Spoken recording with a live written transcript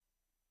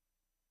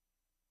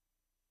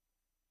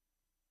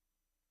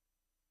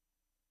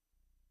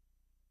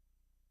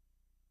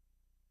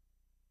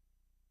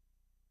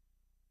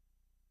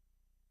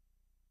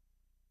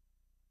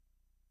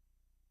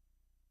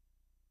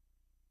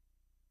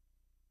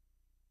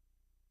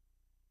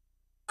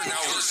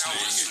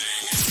listening.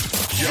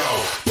 Yo,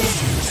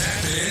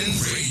 Tap In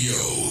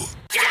Radio.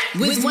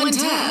 With one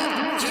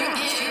tap, you're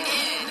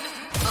in.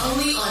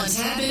 Only on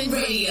Tap In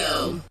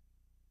Radio.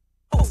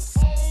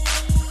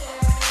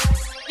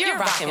 You're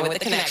rocking with the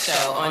Connect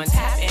Show on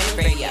Tap In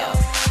Radio.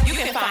 You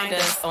can find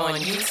us on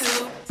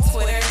YouTube,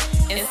 Twitter,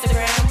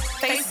 Instagram,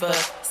 Facebook,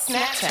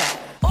 Snapchat,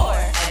 or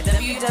at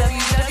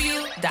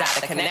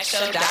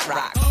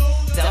www.theconnectshow.rock.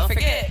 Don't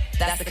forget,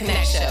 that's the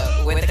Connect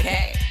Show with a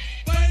K.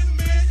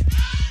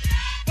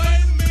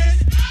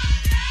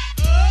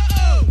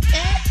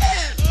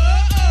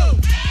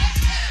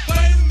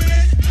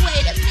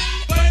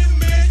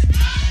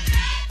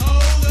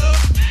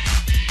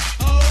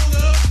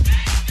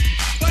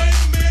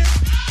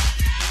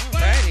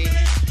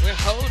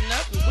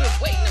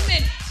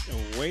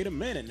 Wait a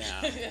minute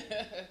now.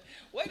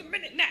 Wait a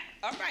minute now.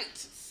 All right.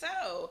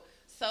 So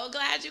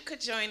glad you could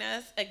join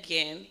us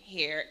again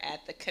here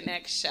at the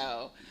Connect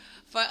Show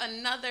for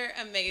another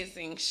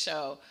amazing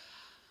show.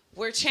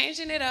 We're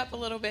changing it up a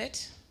little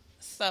bit,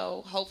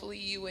 so hopefully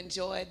you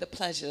enjoy the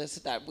pleasures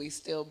that we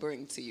still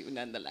bring to you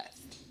nonetheless.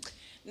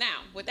 Now,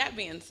 with that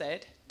being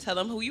said, tell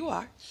them who you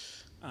are.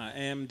 I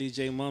am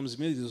DJ Mum's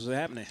Music. What's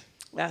happening?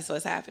 That's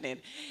what's happening.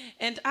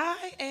 And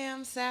I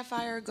am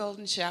Sapphire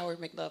Golden Shower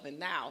McLovin.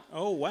 Now.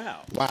 Oh,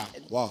 wow.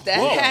 Wow. That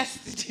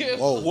has to do.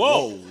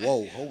 Whoa.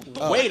 Hold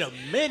up. Wait a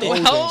minute.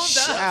 Hold up.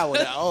 Shower.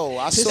 Oh,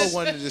 I saw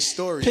one of the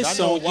stories. Piss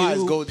I know on why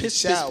you. it's Golden Piss,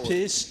 Shower.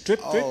 Piss, drip,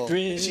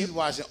 drip. She's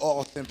watching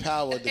Austin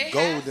Power, the It has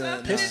Golden.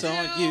 something Piss to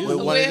on do you. With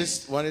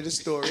one of the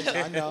stories.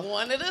 I know.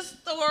 One of the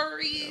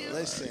stories.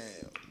 Listen.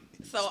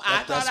 So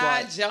I thought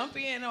why- I'd jump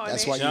in on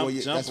That's it. why you wore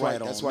your. Jump That's why. right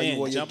That's on why you in.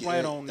 wore your. Jump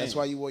right on That's in.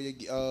 why you wore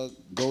your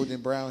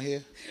golden brown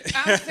hair.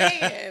 I'm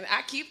saying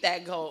I keep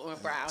that golden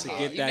brown To hair.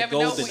 get You that never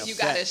know golden when you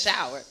got to effect.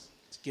 shower.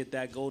 To get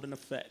that golden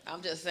effect.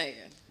 I'm just saying.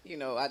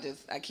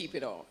 I keep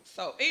it on.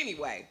 So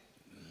anyway,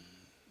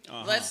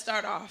 let's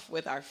start off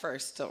with our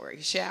first story,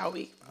 shall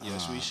we?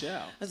 Yes, we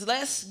shall.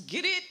 Let's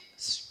get it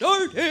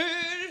started.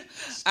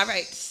 All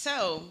right.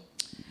 So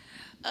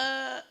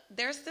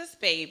there's this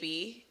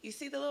baby. You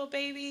see the little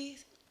baby?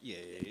 Yes.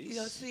 You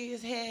don't see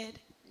his head?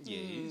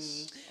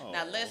 Yes.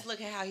 Now let's look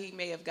at how he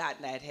may have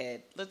gotten that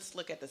head. Let's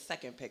look at the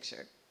second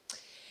picture.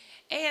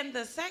 And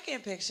the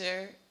second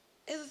picture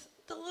is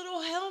the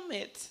little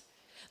helmet,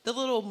 the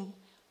little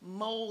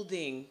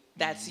molding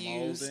that's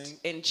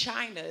used in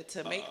China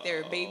to make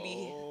their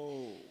baby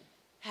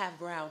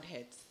have round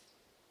heads.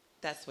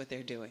 That's what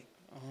they're doing.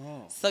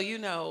 Oh. So,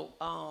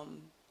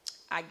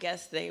 I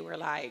guess they were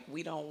like,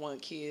 we don't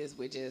want kids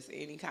with just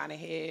any kind of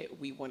head.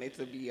 We want it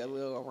to be a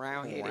little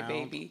round-headed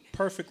baby.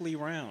 Perfectly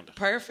round.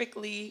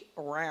 Perfectly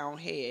round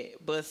head.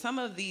 But some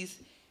of these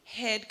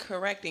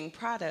head-correcting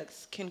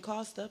products can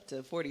cost up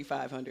to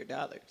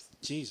 $4,500.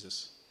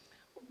 Jesus.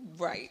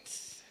 Right.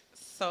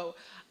 So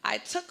I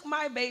took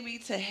my baby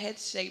to head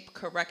shape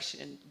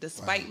correction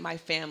despite my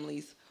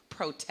family's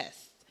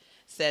protests,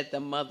 said the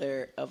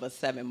mother of a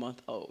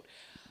 7-month-old.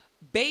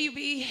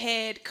 Baby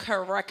head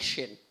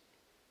correction.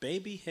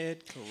 Baby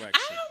head correction.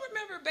 I don't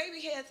remember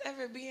baby heads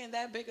ever being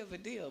that big of a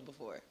deal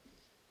before.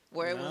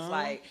 Where it was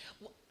like,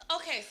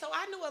 okay, so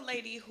I knew a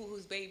lady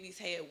whose baby's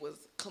head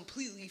was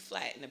completely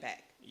flat in the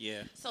back.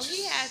 Yeah. So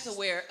he had to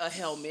wear a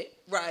helmet,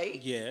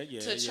 right? Yeah.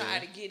 To try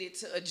to get it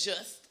to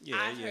adjust. Yeah,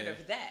 I've heard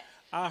of that.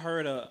 I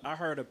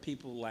heard of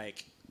people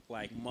like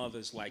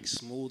mothers like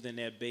smoothing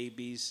their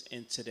babies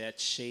into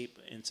that shape,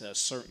 into a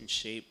certain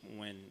shape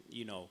when,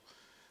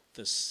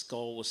 the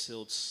skull was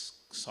still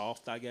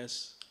soft, I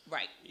guess.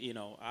 Right.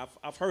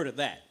 I've heard of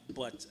that,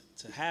 but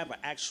to have an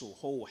actual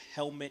whole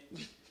helmet,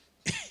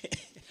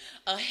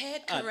 a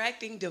head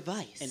correcting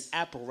device, an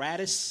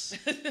apparatus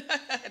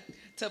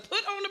to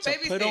put on the to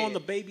baby's put head. on the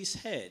baby's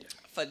head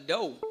For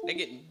dough. They're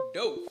getting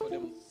dough for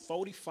them.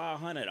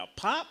 $4,500 a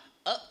pop.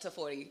 Up to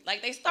 40.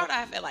 Like they start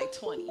off at like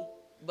 20,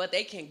 but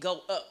they can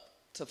go up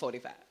to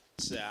 45.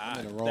 I'm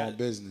in the wrong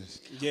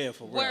business. Yeah,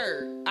 for real.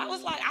 Word. I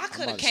was like, I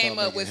could have about to came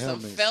start up with making some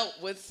helmets. felt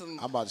with some.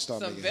 I'm about to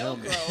start some making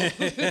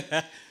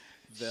Velcro.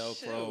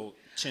 Velcro,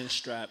 chin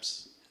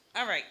straps.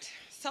 All right.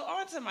 So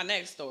on to my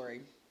next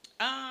story.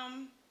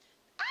 I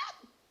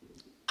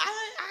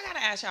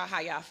gotta ask y'all how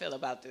y'all feel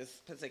about this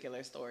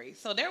particular story.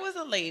 So there was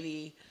a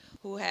lady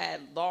who had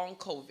long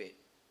COVID.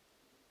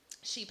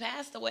 She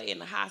passed away in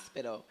the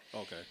hospital.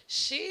 Okay.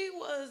 She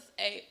was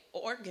a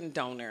organ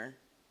donor,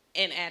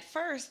 and at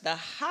first the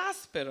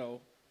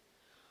hospital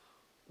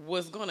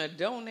was gonna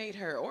donate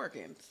her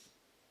organs.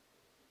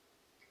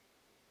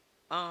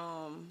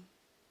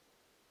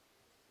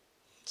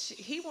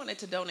 He wanted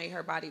to donate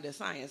her body to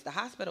science. The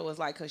hospital was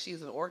like, because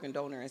she's an organ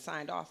donor and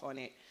signed off on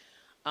it,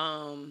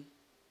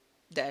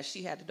 that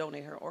she had to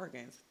donate her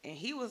organs. And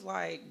he was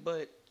like,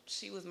 but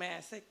she was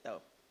mad sick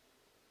though.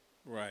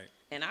 Right.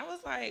 And I was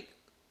like,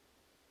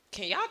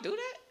 can y'all do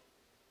that?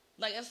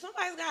 Like, if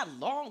somebody's got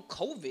long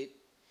COVID,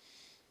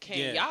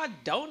 can y'all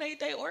donate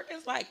their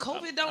organs? Like,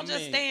 COVID don't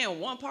just stay in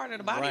one part of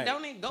the body. Right.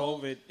 Don't it go?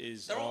 COVID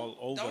is all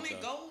over. Don't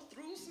it go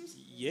through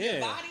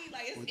your body?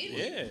 Like, it's in you.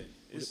 Yeah.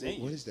 It's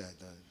in What you. is that?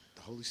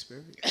 The Holy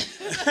Spirit?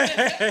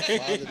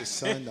 Father, the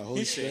Son, the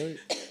Holy Spirit?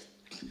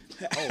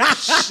 Oh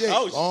shit!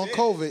 Oh, On shit.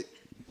 COVID.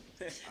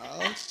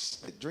 Oh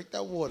shit! Drink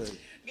that water.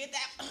 Get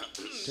that.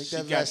 Drink She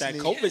that got that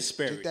Vaseline. COVID Drink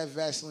spirit. that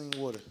Vaseline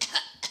water.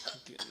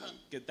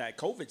 Get that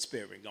COVID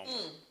spirit going.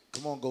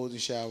 Come on, golden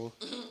shower.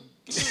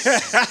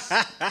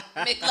 McLovin,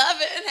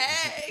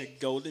 hey.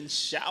 Golden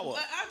shower.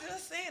 But I'm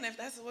just saying, if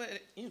that's what,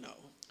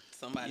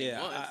 somebody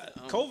Yeah,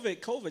 wants.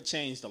 COVID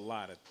changed a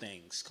lot of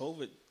things.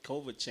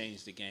 COVID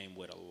changed the game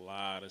with a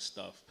lot of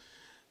stuff.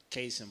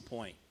 Case in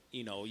point,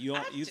 you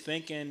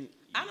thinking.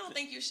 I don't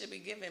think you should be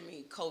giving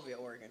me COVID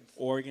organs.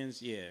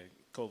 Organs, yeah,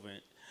 COVID.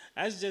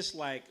 That's just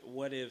like,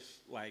 what if,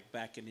 like,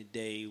 back in the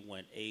day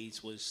when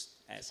AIDS was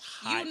as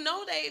hot?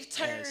 They've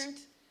turned,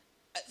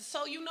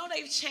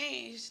 they've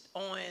changed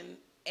on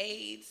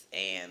AIDS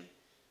and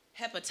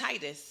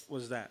hepatitis.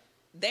 What's that?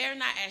 They're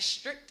not as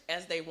strict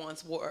as they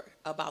once were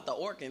about the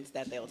organs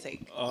that they'll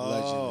take.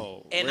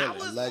 Oh, and really? I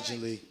was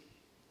Allegedly.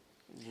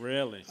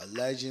 Really?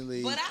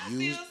 Allegedly. But I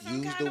use feel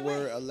some use kind the of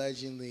word way.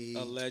 allegedly.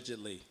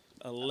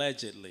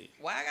 Allegedly.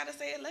 Why I gotta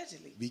say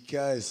allegedly?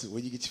 Because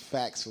when you get your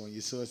facts from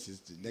your sources,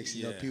 the next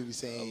thing you know, Yeah, people be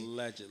saying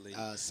allegedly.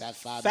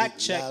 Sapphire Fact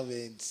Big check. Love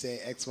and saying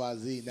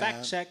XYZ.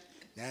 Fact check.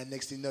 Now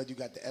next thing you know, you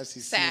got the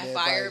FCC.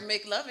 Sapphire and everybody-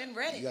 McLovin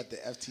ready. You got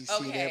the FTC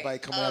and Okay, everybody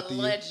coming after you.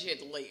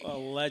 allegedly.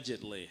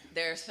 Allegedly.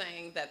 They're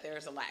saying that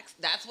there's a lax.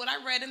 That's what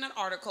I read in an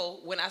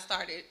article when I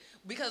started.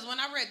 Because when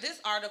I read this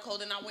article,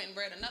 then I went and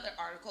read another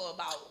article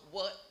about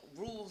what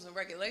rules and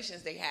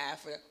regulations they have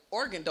for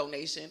organ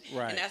donation.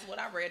 Right. And that's what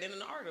I read in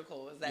an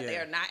article, is that Yeah. they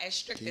are not as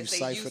strict Can you as they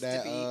cipher used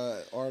that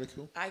to be.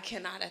 article? I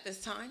cannot at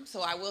this time,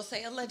 so I will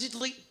say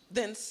allegedly,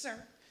 then sir.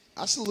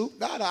 I salute.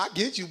 No, I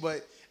get you,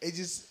 but it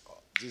just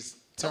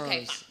terms.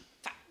 Okay,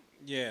 fine.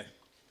 Yeah.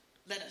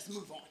 Let us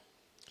move on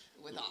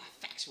with our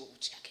factual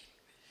checking.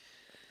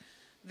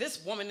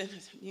 This woman,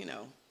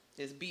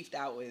 is beefed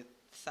out with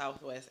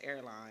Southwest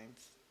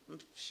Airlines. I'm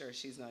sure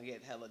she's going to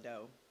get hella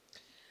dough.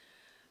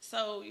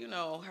 So,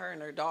 her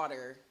and her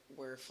daughter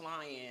were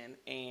flying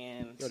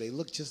and... Yo, they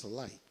look just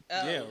alike.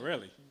 Yeah,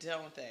 really.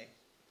 Don't they?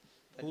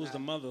 But Who's the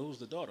mother? Who's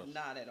the daughter?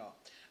 Not at all.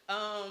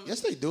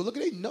 Yes, they do. Look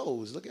at their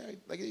nose. Look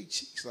at their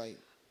cheeks. Like,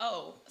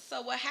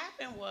 So what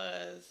happened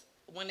was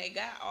when they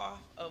got off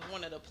of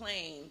one of the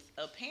planes,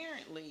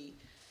 apparently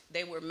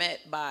they were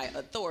met by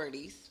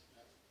authorities.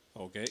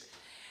 Okay.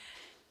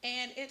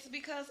 And it's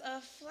because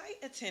a flight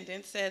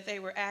attendant said they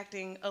were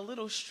acting a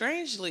little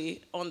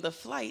strangely on the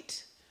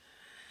flight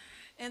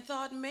and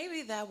thought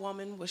maybe that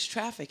woman was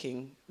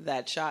trafficking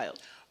that child.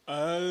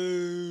 Oh.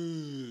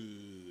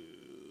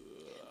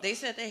 They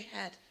said they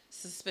had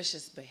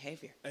suspicious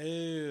behavior.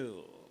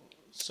 Oh.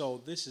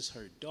 So this is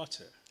her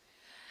daughter.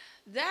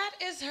 That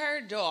is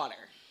her daughter.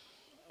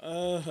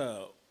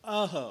 Oh.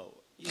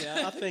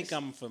 Yeah, I think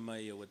I'm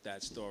familiar with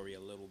that story a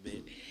little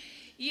bit.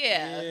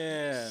 Yeah.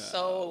 Yeah.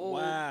 So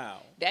wow.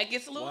 that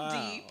gets a little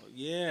deep.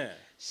 Yeah.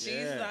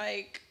 She's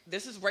like,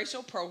 this is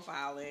racial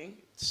profiling.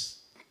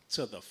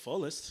 To the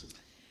fullest.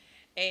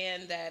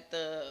 And that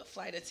the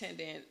flight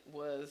attendant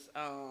was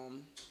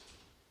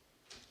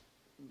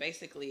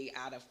basically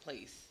out of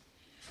place.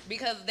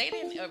 Because they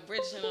didn't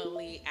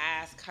originally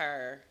ask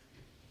her,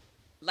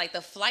 like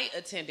the flight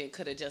attendant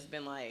could have just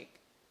been like,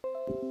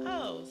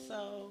 oh,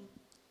 so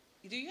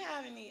do you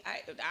have any,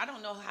 I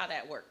don't know how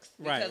that works.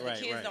 Because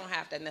the kids don't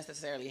have to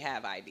necessarily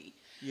have ID.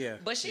 Yeah.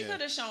 But she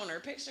could have shown her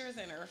pictures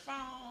in her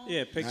phone.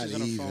 Yeah, pictures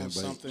Not on her even, phone, but-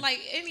 something.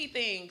 Like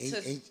anything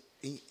to...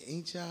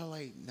 ain't y'all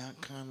like not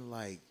kind of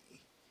like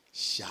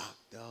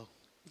shocked though?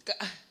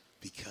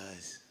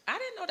 Because I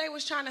didn't know they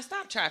was trying to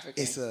stop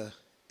trafficking. it's a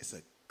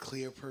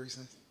clear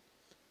person.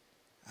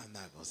 I'm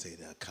not gonna say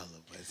the color,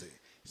 but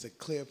it's a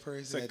clear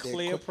person. It's a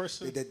clear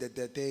person?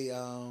 that they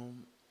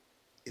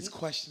is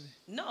questioning.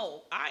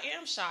 No, I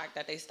am shocked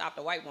that they stopped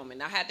a white woman.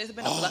 Now, had this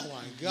been a Oh black...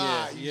 my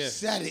God, Yeah. you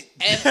said it.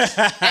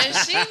 And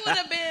she would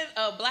have been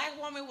a black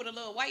woman with a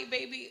little white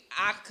baby,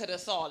 I could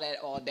have saw that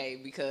all day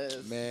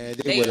because Man,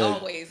 they would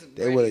always... have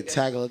ready to-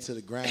 tackled her to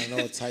the ground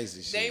and all types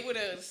of shit. They would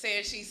have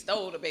said she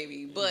stole the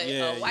baby, but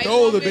Yeah, a white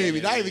stole woman... the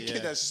baby, not even Yeah.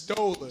 kid that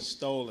stole her.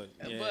 Stolen.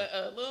 Yeah. But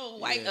a little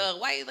white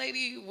white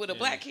lady with a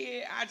black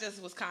kid, I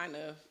just was kind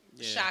of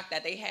shocked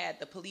that they had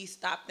the police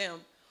stop them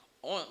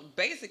on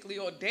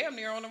damn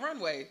near on the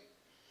runway.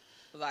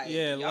 Like,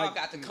 y'all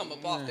got to come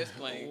up off this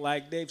plane.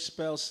 Like Dave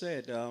Chappelle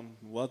said,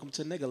 welcome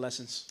to nigga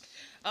lessons.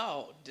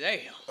 Oh,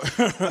 damn.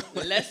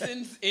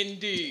 Lessons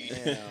indeed.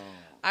 Damn.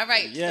 All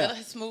right, Yeah. so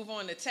let's move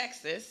on to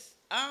Texas.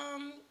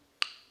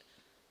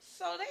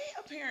 So they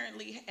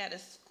apparently at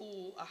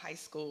a high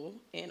school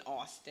in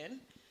Austin,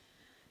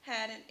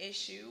 had an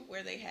issue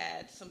where they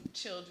had some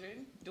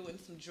children doing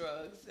some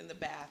drugs in the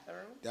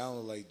bathroom. That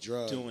look like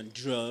drugs. Doing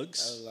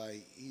drugs. I was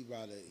like, he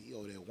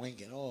over there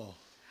wanking off.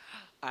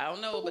 I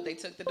don't know, but they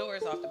took the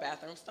doors off the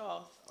bathroom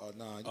stalls. Oh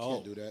no, you Oh.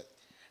 can't do that.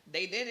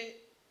 They did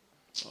it.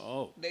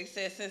 Oh. They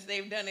said since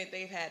they've done it,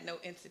 they've had no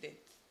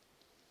incidents.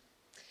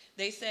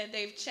 They said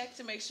they've checked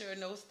to make sure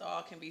no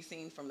stall can be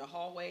seen from the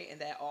hallway and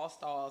that all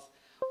stalls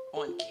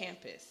on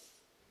campus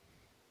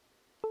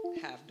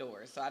have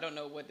doors. So I don't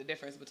know what the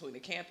difference between the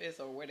campus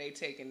or where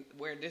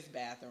this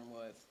bathroom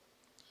was.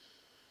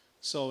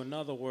 So in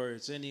other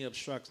words, any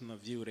obstruction of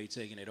view, they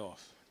taking it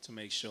off to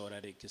make sure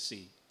that they can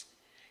see.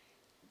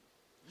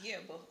 Yeah,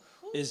 but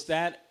who? Is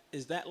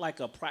that like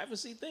a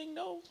privacy thing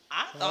though?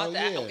 I thought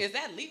that. yeah. Is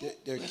that legal?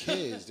 They're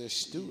kids. They're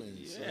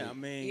students. Yeah, like, I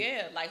mean,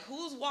 Yeah, like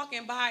who's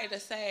walking by to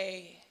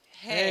say,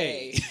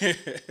 "Hey,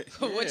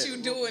 what you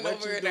doing what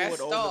over you in that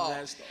doing stall?" over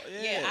that stall?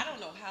 Yeah, I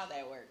don't know how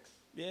that works.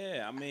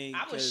 Yeah, I mean,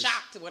 I was 'cause-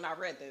 shocked when I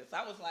read this.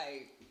 I was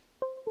like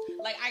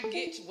I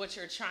get what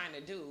you're trying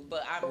to do,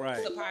 but I'm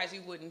Right. surprised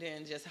you wouldn't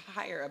then just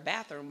hire a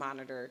bathroom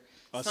monitor,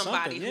 Or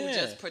somebody something, who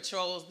yeah. just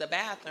patrols the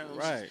bathrooms,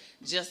 Right.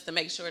 just to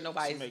make sure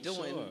nobody's make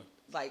doing sure.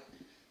 like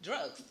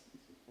drugs.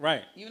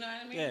 Right. You know what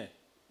I mean? Yeah.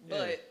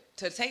 But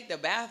to take the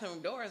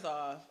bathroom doors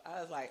off,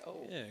 I was like,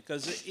 oh. Yeah,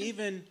 because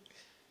even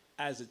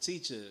as a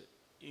teacher,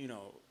 you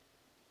know,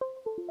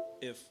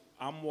 if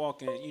I'm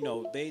walking, you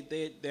know,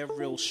 they're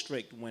real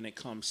strict when it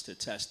comes to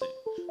testing,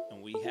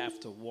 and we have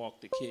to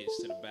walk the kids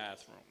to the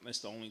bathroom. That's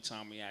the only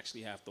time we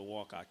actually have to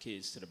walk our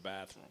kids to the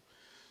bathroom.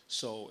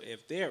 So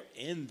if they're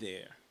in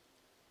there,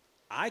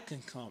 I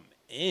can come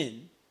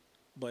in.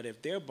 But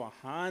if they're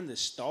behind the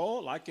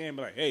stall, I can't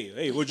be like,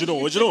 hey, what you doing?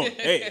 What you doing?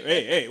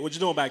 hey, what you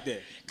doing back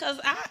there? Because,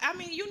 I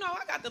mean, you know,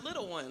 I got the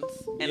little ones,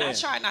 and I Yeah.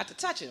 try not to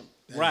touch them.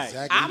 that's Right.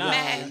 Exactly I'm why-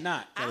 mad. You're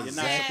not. I'm You're not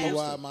mad. Exactly supposed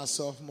why to. my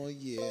sophomore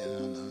year,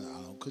 and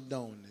I don't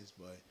condone this,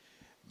 but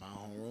my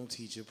homeroom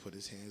teacher put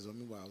his hands on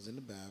me while I was in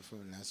the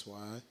bathroom, and that's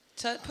why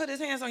To put his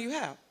hands on you,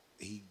 how?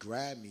 he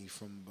grabbed me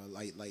from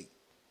like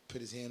put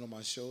his hand on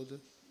my shoulder.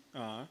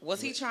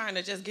 Was he trying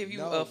to just give you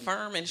No, a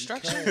firm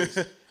instruction?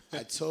 because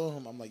I told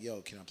him, I'm like,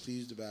 yo, can I please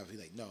use the bathroom? He's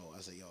like, no. I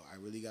was like, yo, I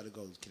really gotta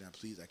go. Can I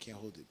please? I can't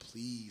hold it.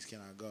 Please, can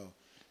I go?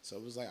 So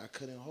it was like I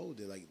couldn't hold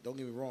it. Like, don't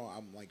get me wrong,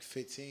 I'm like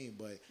 15,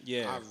 but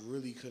Yeah. I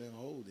really couldn't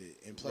hold it.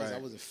 And plus, I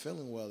Right. wasn't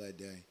feeling well that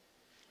day.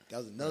 That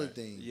was another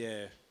thing.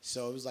 Yeah.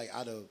 So it was like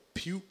either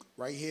puke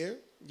right here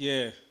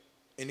Yeah.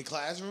 in the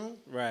classroom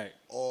Right.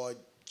 or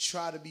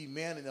try to be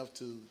man enough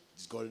to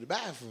just go to the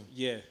bathroom.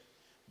 Yeah.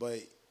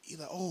 But he's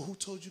like, oh, who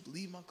told you to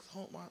leave my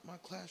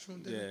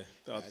classroom? Yeah,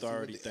 the As he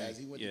authority went to- thing. As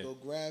he went Yeah. to go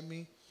grab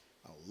me,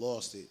 I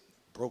lost it,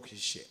 broke his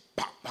shit.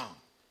 Bam, bam.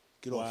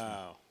 Get off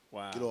me.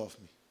 Wow. Get off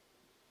me.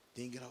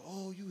 Then get out.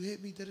 Oh, you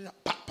hit me. Da-da-da.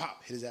 Pop,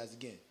 pop. Hit his ass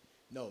again.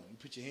 No, you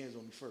put your hands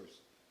on me first.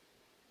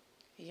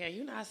 Yeah,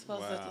 you're not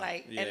supposed to Wow.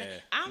 like. Yeah, And you're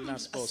I'm not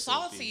supposed to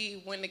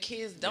salty when the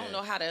kids don't Yeah.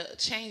 know how to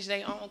change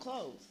their own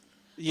clothes.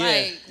 Yeah.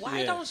 Like, why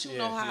Yeah. don't you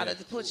know Yeah. how Yeah.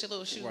 to put your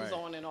little shoes Right.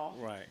 on and off?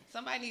 Right.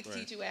 Somebody needs to Right.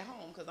 teach you at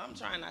home because I'm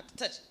trying not to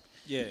touch it.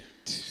 Yeah.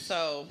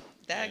 So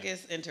that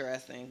gets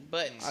interesting.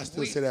 But I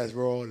still say that's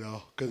wrong,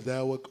 though, because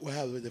now what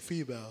happens with the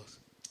females?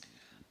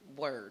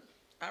 word.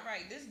 All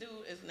right, this dude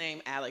is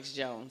named Alex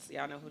Jones.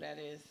 Y'all know who that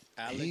is?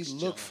 Alex He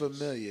looked Jones.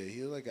 familiar.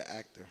 He looked like an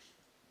actor.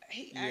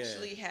 He Yeah.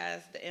 actually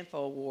has the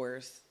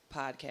InfoWars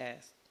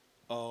podcast.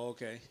 Oh,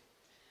 okay.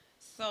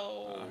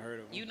 So, I heard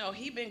of him. you know,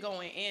 he been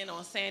going in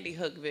on Sandy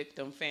Hook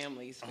victim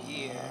families for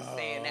years,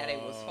 saying that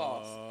it was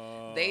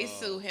false. They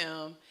sue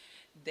him.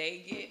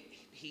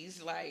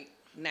 He's like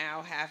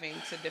now having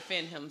to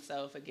defend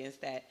himself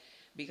against that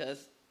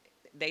because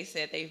they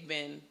said they've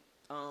been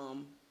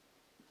Hold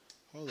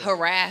on.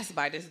 harassed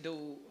by this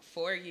dude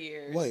for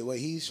years. Wait.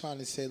 He's trying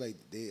to say, like,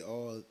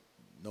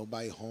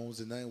 nobody homes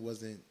and nothing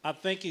wasn't. I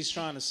think he's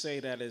trying to say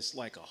that it's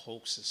like a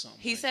hoax or something.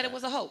 He like said that. it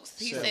was a hoax.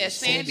 He Said it said was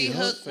Sandy Sandy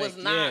Hook Hook was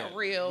fake. not Yeah,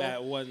 real.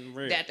 That wasn't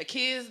real. That the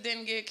kids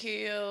didn't get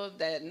killed.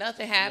 That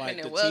nothing happened. Like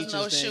there the was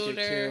no teachers didn't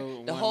get shooter.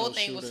 killed, The wasn't whole no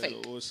thing was shooter, fake.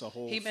 it was a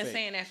whole He been fake.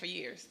 saying that for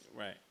years.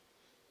 Right.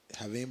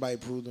 Have anybody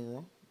proved him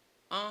wrong?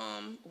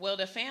 Well,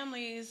 the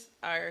families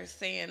are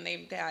saying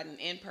they've gotten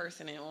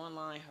in-person and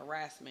online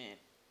harassment,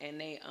 and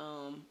they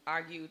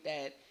argued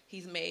that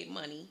he's made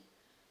money,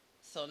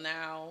 so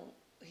now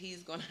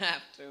he's gonna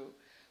have to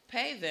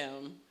pay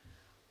them.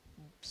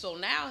 So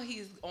now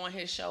he's on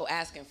his show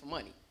asking for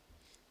money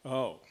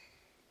Oh,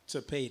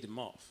 to pay them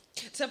off.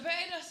 to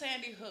pay the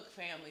Sandy Hook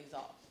families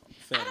off.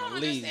 I don't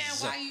Families. understand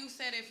why you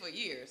said it for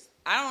years.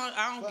 I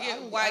don't Well, get I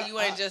don't- why I- you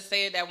ain't I- just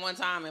say it that one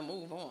time and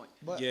move on.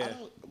 But Yeah. I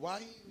don't, why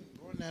he even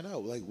brought that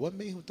up? Like, what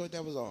made him thought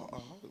that was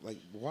like,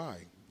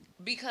 why?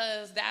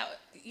 Because that,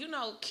 you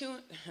know,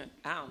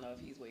 I don't know if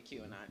he's with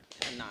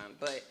QAnon,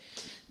 but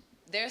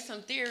there's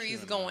some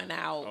theories going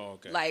out. Oh,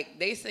 okay. Like,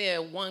 they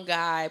said one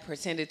guy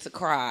pretended to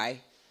cry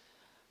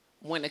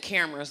when the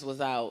cameras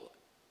was out.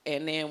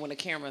 And then when the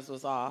cameras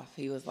was off,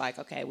 he was like,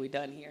 okay, we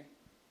done here.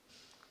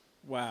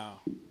 Wow.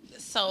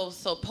 So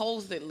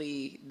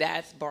supposedly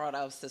that's brought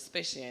up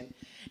suspicion.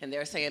 And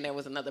they're saying there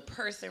was another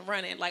person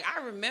running. Like,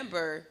 I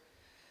remember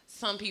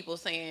some people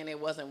saying it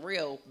wasn't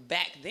real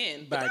back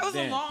then. But Back that was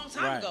then, a long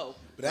time right. ago.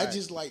 But that Right.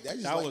 just like that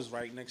was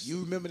right next You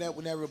to- remember that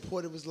when that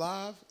reporter was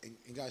live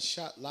and got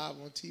shot live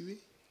on TV?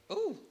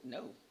 Ooh,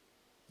 no.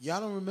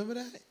 Y'all don't remember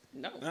that?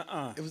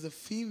 No. It was a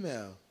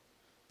female.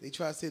 They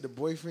tried to say the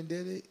boyfriend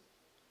did it.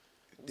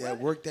 That What?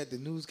 worked at the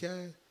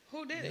newscast.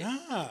 Who did it?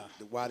 Nah.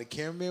 While the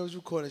cameraman was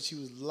recording, she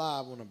was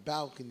live on a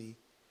balcony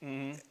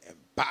and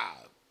bow,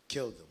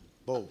 killed them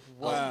both.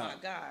 Oh Wow.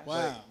 my gosh.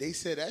 But they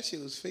said that shit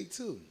was fake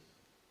too.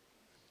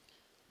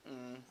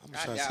 I'm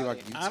I trying to see doubt if I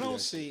it. can I YouTube don't that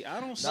see. shit. I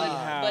don't see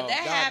Nah, how. But that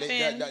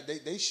happened.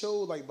 They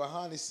showed like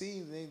behind the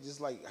scenes. And they just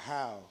like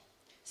how.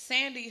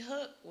 Sandy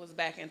Hook was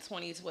back in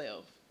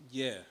 2012.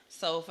 Yeah,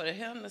 So for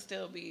him to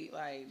still be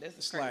like, this is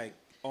it's crazy. like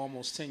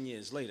almost 10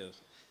 years later.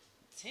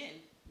 10.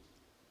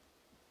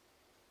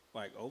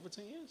 Like over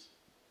 10 years.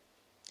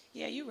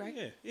 Yeah, you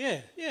right.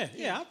 Yeah.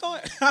 I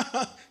thought.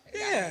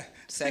 Yeah.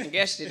 Second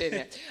guess you, didn't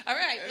it? All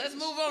right, let's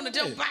move on to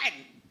Joe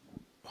Biden.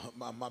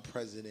 My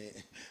president,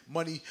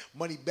 money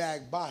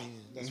bag Biden.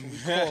 That's what we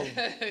call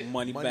him.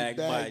 Money bag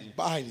Biden.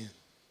 Biden.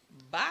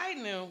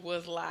 Biden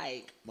was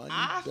like, Money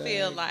I bag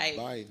feel like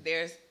Biden.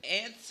 there's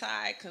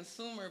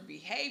anti-consumer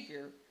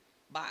behavior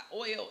by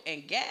oil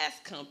and gas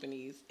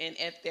companies, and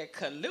if they're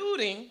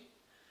colluding,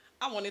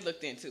 I want it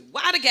looked into.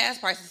 Why the gas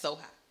prices so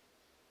high?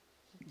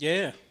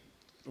 Yeah.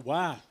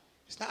 Why?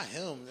 It's not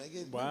him. Like,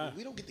 Why?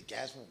 we don't get the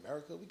gas from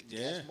America. We get the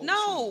Yeah. gas from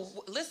No, overseas.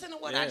 listen to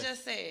what I Yeah.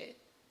 just said.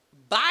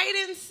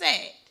 Biden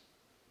said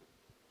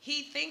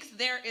he thinks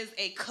there is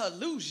a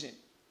collusion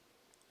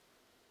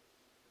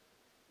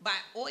by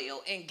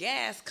oil and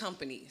gas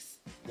companies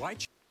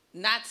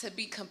not to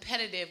be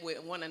competitive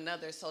with one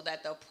another so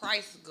that the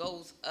price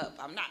goes up.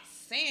 I'm not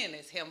saying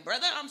it's him,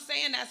 brother. I'm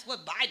saying that's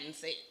what Biden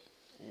said.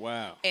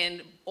 Wow.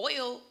 And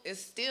oil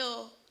is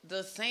still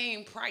the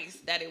same price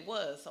that it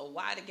was. So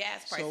why the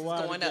gas price is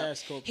why the going up?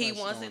 gas He price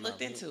wants going it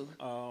looked up? into.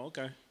 Oh,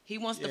 okay. He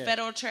wants the Yeah.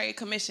 Federal Trade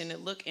Commission to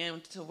look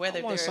into whether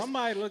I want there's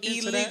somebody to look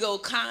into that. illegal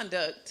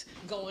conduct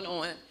going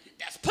on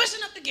that's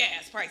pushing up the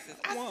gas prices.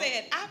 I Wow.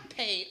 said I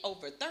paid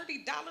over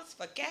 $30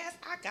 for gas.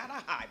 I got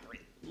a hybrid.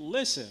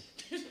 Listen,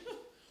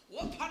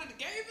 What part of the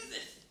game is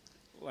this?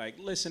 like,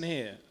 listen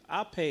here.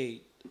 I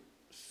paid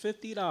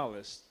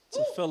 $50 to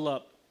Ooh. fill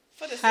up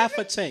For the half a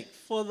Civic? tank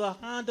for the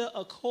Honda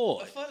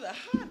Accord. For the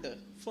Honda.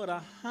 For the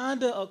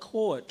Honda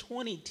Accord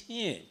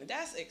 2010.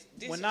 That's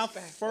When I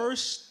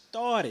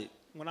disrespectful.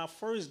 when I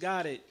first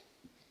got it,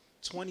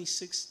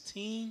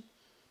 2016,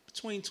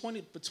 between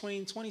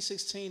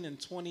 2016 and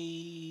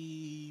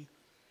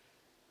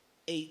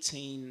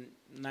 2018,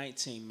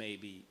 19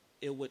 maybe,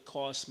 it would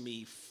cost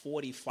me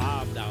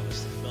 $45 to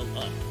fill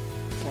up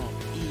from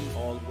E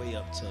all the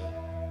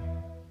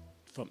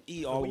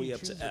way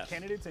up to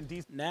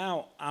F.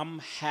 Now I'm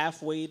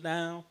halfway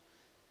down,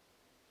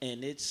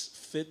 and it's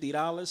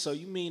 $50. So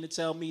you mean to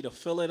tell me to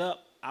fill it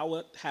up, I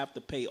would have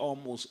to pay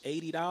almost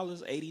 $80,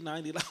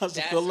 $90 to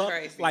That's fill up?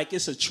 crazy. Like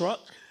it's a truck?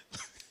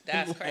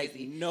 That's Like,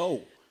 crazy.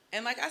 No.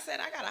 And like I said,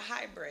 I got a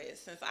hybrid.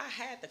 Since I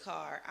had the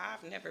car,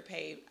 I've never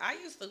paid. I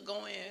used to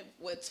go in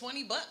with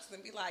 $20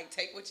 and be like,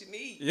 take what you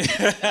need.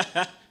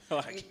 Yeah.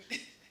 Like,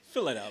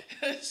 fill it up.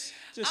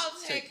 I'll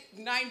take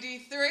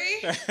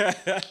 93.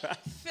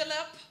 Fill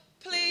up,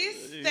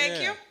 please.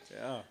 Thank you.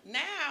 Yeah.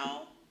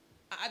 Now,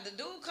 the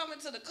dude coming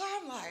to the car,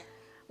 I'm like,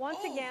 Once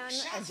oh, again, a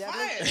shots deadly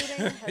fired.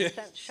 shooting has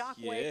sent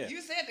shockwaves. Yeah.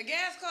 You said the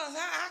gas cost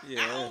high. I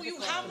Yeah. owe you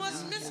how much,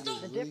 mister?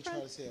 The Really trying to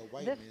difference? say a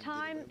white This man did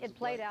time but was it a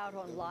played black out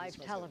man. on Really live trying to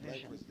say a black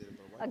television. person did it,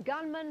 but a A white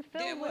gunman Did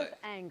filled with what?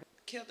 anger.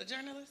 Killed the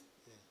journalist?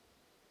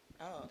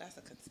 Oh, that's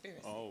a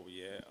conspiracy. Oh,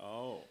 yeah.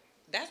 Oh.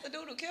 That's the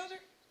dude who killed her?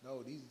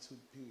 No, these two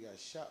people got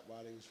shot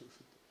while they was.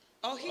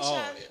 Oh, he Oh,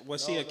 shot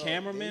was No, he a no,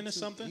 cameraman they or two-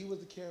 something? He was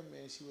the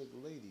cameraman. She was the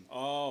lady.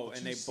 Oh, But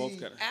and you they both see-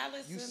 got. You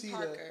Allison see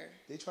Parker.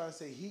 they try to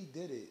say he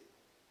did it,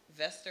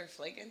 Vester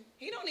Flaken?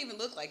 He don't even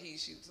look like he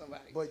shoot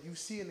somebody. but you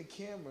see in the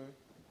camera,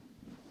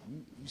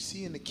 you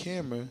see in the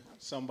camera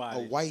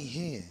Somebody. a white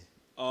hand,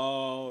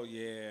 Oh,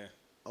 yeah.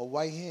 a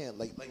white hand,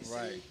 like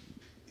Right.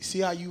 See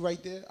how you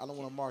right there? I don't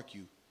want to mark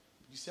you.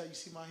 You see how you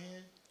see my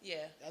hand?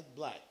 Yeah. That's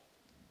black.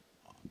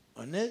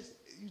 On this,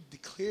 you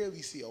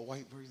clearly see a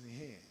white person's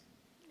hand.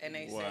 And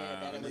they Wow. said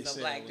that it And was they a said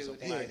black it was dude a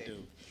that black did it.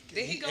 dude.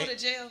 Did he go to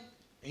jail?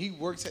 And he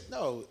works at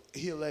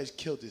he alleged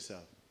killed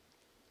himself.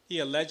 He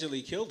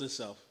allegedly killed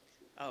himself.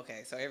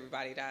 Okay, so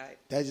everybody died.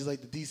 That's just like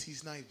the DC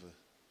sniper.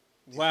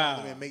 They Wow.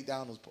 found him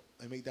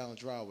in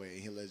McDonald's driveway, and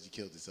he allegedly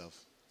killed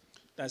himself.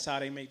 That's how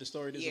they make the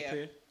story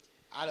disappear?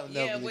 I don't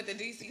know. Yeah, but with the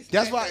DC sniper.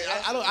 That's why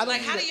I don't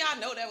Like, how do mean y'all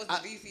know that was the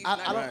DC I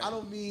sniper? don't. I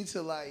don't mean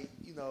to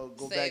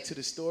go Say- back to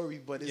the story,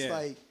 but it's Yeah.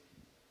 like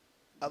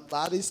a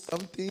lot of some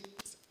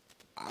things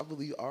I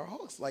believe are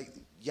hoax. Like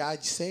y'all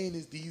saying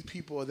is these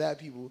people or that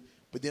people,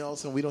 but then all of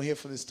a sudden we don't hear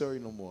from the story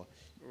no more.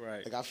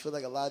 Right. Like I feel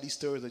like a lot of these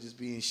stories are just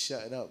being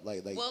shut up.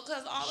 Like Well,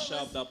 because all of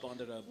Shoved us. up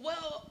under the.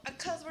 Well,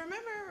 because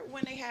remember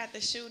when they had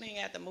the shooting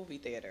at the movie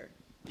theater?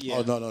 Yeah.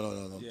 oh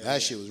no, Yeah, that yeah.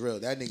 shit was real.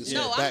 That nigga saw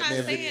No, the I'm Batman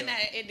not saying video.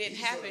 that it didn't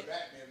happen.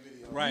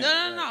 Right.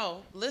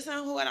 No. Listen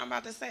to what I'm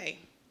about to say.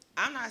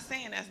 I'm not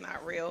saying that's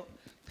not real.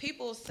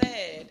 People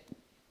said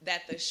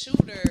that the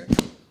shooter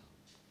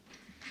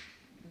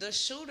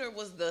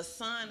was the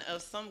son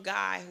of some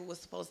guy who was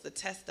supposed to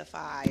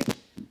testify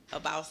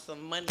about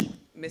some money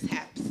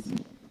mishaps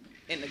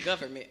in the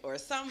government or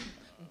some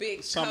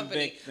big Some company.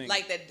 big thing.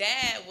 Like the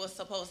dad was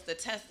supposed to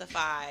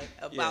testify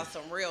about Yeah.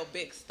 some real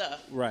big stuff.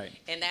 Right.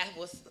 And that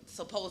was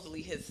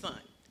supposedly his son.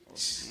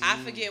 I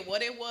forget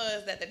what it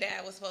was that the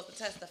dad was supposed to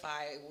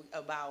testify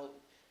about.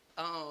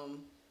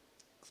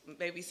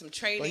 Maybe some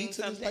trading. But he took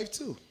his something. life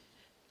too,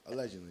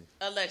 allegedly.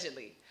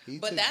 Allegedly.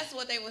 But that's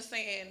what they were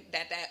saying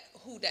that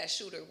who that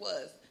shooter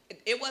was.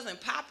 It wasn't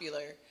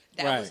popular.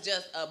 That Right. was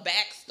just a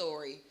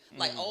backstory.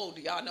 Like, oh,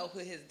 do y'all know who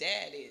his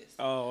dad is?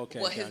 Oh, okay.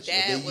 What his gotcha.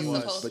 dad was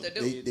supposed to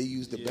do. They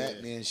used the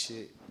Batman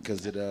shit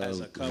because of As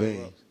a the cover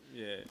vein. up.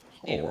 Yeah.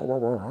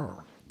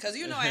 Because,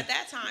 at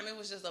that time, it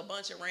was just a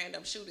bunch of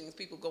random shootings,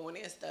 people going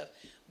in and stuff.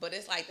 But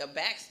it's like the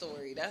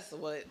backstory. That's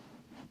what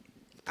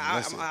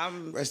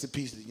I'm... Rest in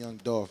peace to Young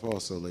Dolph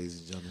also, ladies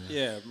and gentlemen.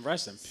 Yeah,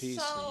 rest in peace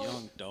So, to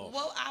Young Dolph.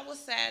 what I was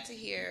sad to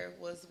hear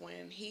was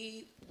when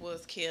he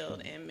was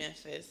killed in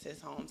Memphis, his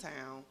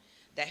hometown,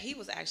 that he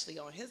was actually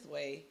on his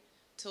way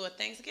to a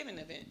Thanksgiving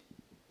event.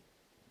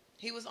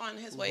 He was on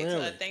his way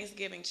to a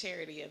Thanksgiving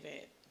charity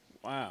event.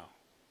 Wow.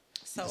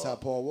 So That's how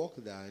Paul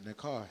Walker died in that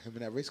car. Him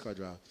and that race car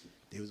driver.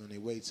 They was on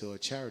their way to a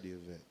charity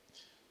event.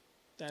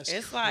 That's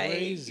it's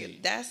crazy.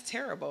 like, that's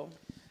terrible.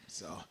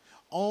 So,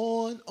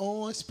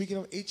 on. Speaking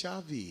of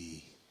HIV.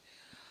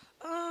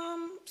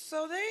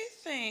 So they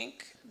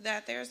think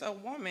that there's a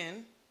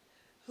woman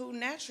who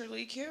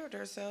naturally cured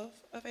herself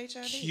of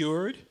HIV.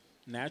 Cured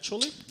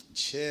naturally?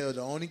 Chill.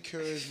 The only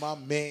cure is my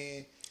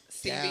man.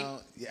 Down.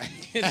 Yeah.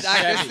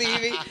 Dr.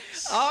 Stevie.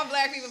 All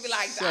black people be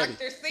like,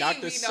 Dr.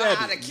 Stevie know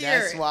how to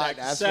cure it.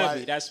 That's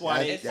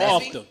why they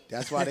offed him.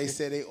 That's why they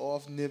said they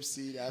off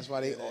Nipsey. That's why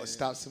they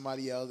stopped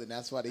somebody else, and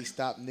that's why they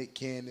stopped Nick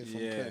Cannon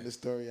from putting the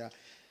story out.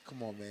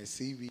 Come on, man.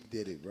 CV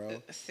did it, bro.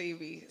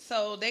 CV.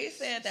 So they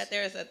said that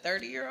there's a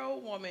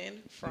 30-year-old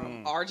woman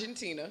from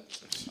Argentina.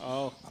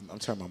 Oh. I'm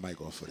turning my mic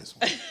off for this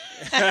one.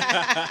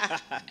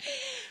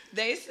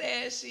 They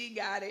said she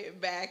got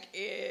it back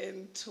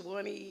in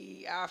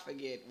I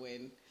forget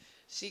when.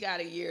 She got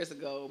it years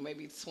ago,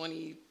 maybe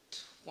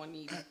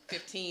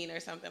 2015 or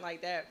something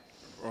like that.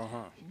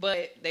 Uh-huh.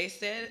 But they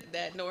said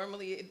that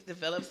normally it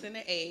develops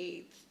into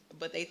AIDS,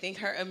 but they think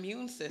her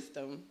immune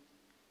system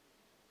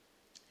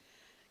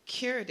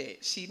cured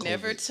it. She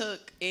never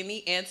took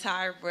any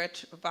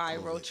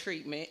antiretroviral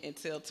treatment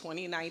until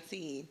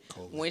 2019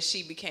 when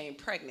she became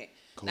pregnant.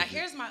 Now,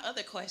 here's my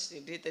other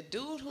question. Did the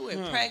dude who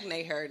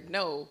impregnated her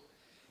know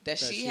that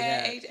she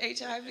had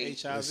HIV?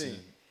 HIV.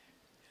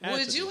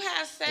 Would you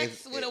have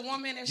sex with a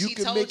woman if you she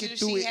can told make you it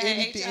through she with had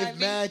anything. HIV? If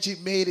Magic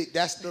made it,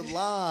 that's the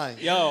line.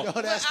 Yo,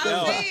 that's I'm the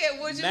line.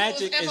 saying, would you,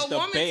 Magic if is a the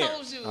woman bear.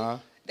 told you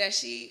that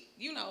she,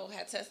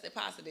 had tested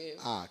positive?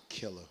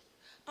 Kill her.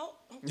 Oh,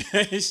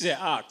 He said,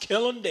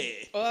 kill him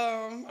dead.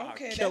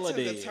 okay, kill that's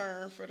her a dead.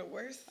 turn for the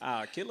worst.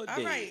 Kill her All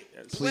dead. right.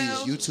 Please,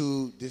 Well-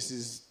 YouTube, this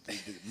is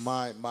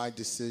my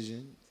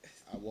decision.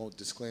 I won't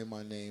disclaim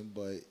my name,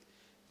 but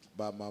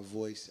by my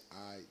voice,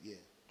 I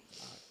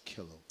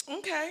kill him.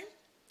 Okay.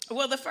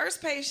 Well, the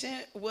first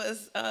patient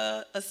was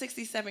a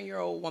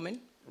 67-year-old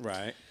woman.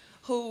 Right.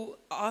 Who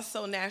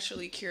also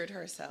naturally cured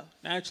herself.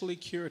 Naturally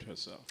cured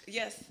herself.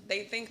 Yes,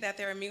 they think that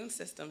their immune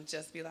system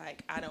just be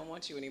like, I don't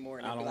want you anymore.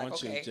 And I don't be like,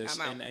 want okay, you. Just,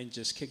 I'm out. and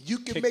just kick, You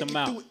can kick make them it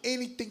out. through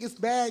anything. It's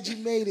bad. You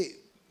made it.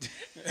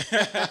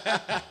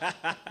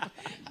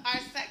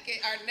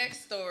 Our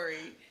next story.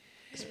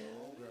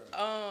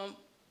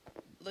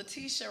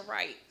 Letitia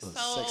Wright.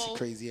 Sexy,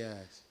 crazy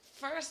ass.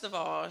 First of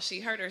all, she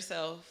hurt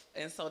herself,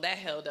 and so that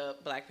held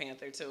up Black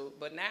Panther too.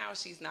 But now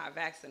she's not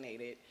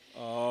vaccinated.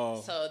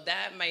 Oh. So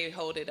that may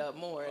hold it up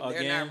more. Again?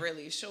 They're not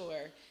really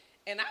sure.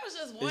 And I was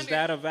just wondering. Is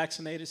that a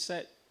vaccinated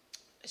set?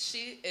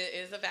 She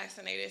is a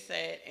vaccinated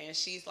set, and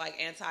she's like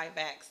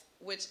anti-vax,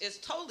 which is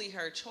totally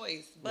her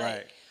choice. But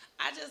Right.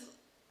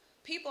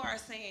 people are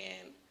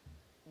saying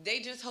they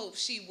just hope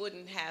she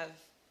wouldn't have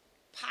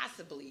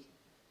possibly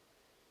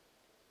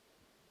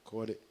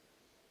Caught it.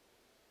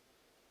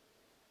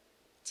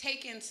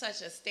 taken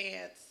such a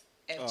stance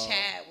if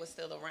Chad was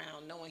still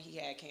around, knowing he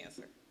had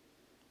cancer.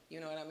 You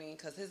know what I mean?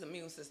 Because his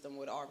immune system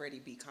would already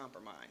be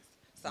compromised.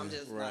 So I'm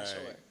just not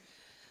sure.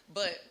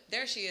 But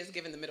there she is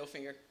giving the middle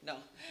finger. No.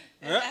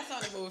 And that's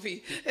on the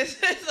movie.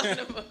 It's on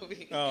the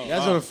movie.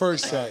 That's on the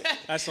first set.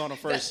 That's on the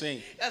first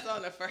scene. That's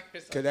on the first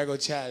one. Because that go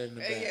chat in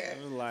the back. Yeah.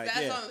 Like,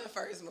 that's yeah. on the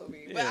first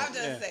movie. But Yeah, I'm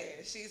just yeah. saying.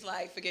 She's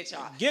like, forget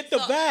y'all. Get the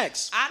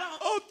vax. I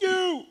don't Fuck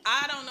you.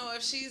 I don't know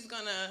if she's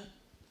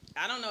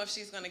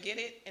gonna get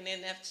it, and then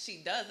if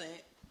she doesn't,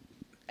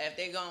 if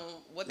they gonna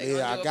what they gonna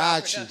do I about got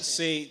you. production.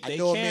 See, I they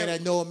know a can't, man,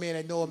 I know a man,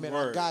 I know a man. I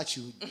Word. got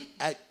you.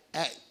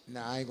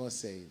 Nah, I ain't going to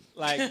say it.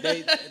 Like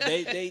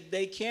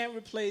they can't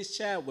replace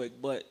Chadwick,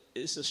 but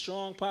it's a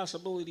strong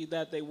possibility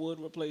that they would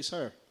replace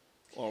her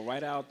or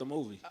write out the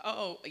movie.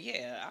 Oh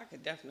yeah, I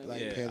could definitely.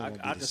 Like, Yeah, Panther won't be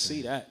I the can same.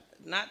 see that.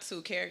 Not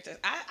two characters.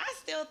 I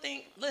still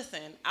think.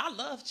 Listen, I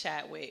love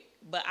Chadwick,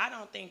 but I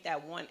don't think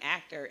that one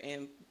actor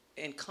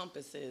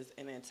encompasses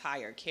an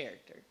entire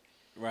character.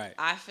 Right.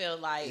 I feel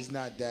like It's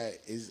not that.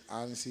 It's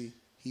honestly,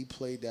 he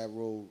played that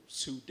role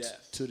To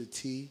death. to the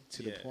T,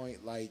 to the Yeah.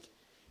 point. Like,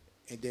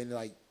 and then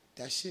like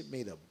that shit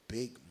made a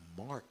big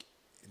mark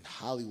in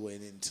Hollywood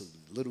and into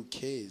little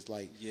kids.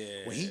 Like,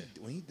 Yeah. when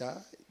he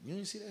died, you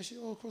didn't see that shit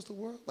all across the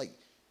world. Like,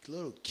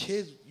 little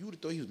kids, you would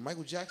have thought he was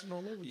Michael Jackson all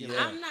over again.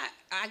 Yeah. I'm not.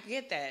 I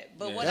get that,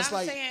 but Yeah. what That's I'm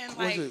like, saying, was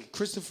like, it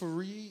Christopher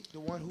Reeve, the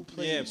one who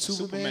played Yeah,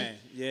 Superman? Superman,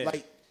 yeah.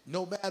 Like,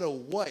 no matter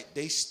what,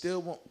 they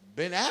still want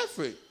Ben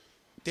Affleck.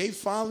 They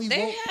finally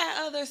They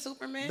had other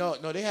Supermen. No,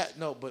 they had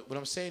no. But what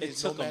I'm saying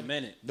is, took a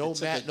minute. No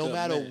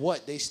matter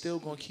what, they still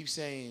gonna keep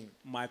saying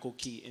Michael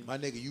Keaton. My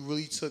nigga, you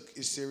really took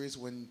it serious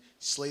when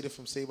Slater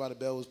from Saved by the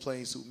Bell was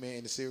playing Superman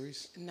in the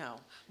series? No,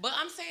 but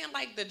I'm saying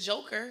like the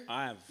Joker.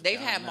 They've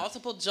had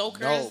multiple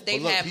Jokers. No,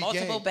 They've had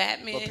multiple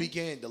Batman. But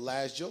P. the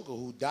last Joker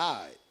who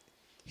died,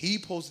 he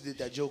posted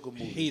that Joker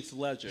movie. Heath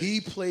Ledger.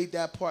 He played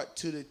that part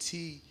to the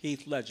T.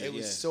 Heath Ledger. It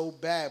was so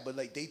bad, but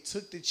like they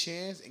took the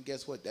chance, and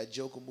guess what? That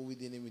Joker movie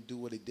didn't even do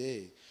what it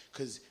did.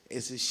 Cause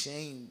it's a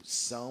shame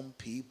some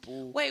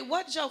people. Wait,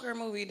 what Joker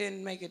movie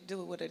didn't make it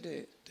do what it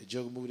did? The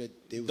Joker movie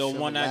that they were the filming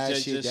one that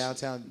last year just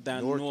downtown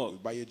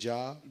Newark by your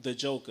job. The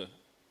Joker.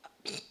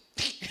 I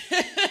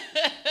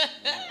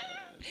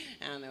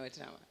don't know what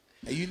you're talking about.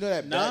 And you know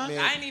that Batman.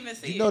 I didn't even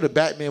see it. You know the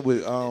Batman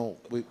with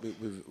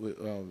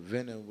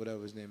Venom,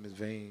 whatever his name is,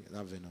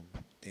 not Venom.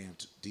 Damn,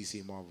 DC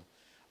and Marvel.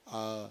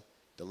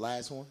 The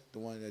last one, the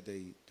one that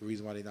the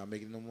reason why they're not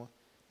making it no more,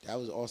 that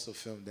was also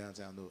filmed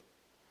downtown Newark.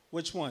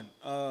 Which one?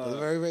 The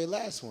very, very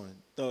last one.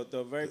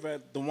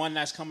 The one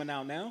that's coming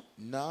out now?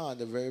 Nah,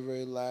 the very,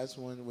 very last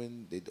one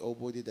when the old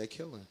boy did that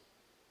killing.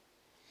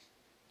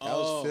 That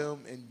was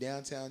filmed in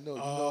downtown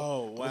Newark.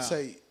 Wow. I'm gonna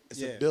say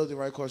it's a building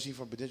right across the street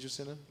from Prudential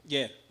Center.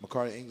 Yeah.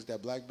 McCarter English,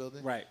 that black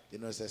building. Right. You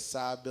know, it's that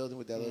side building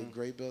with that little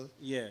gray building.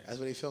 Yeah. That's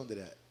where they filmed it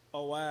at.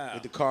 Oh, wow.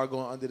 With the car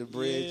going under the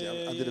bridge,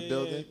 under the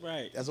building.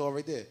 Right. That's all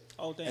right there.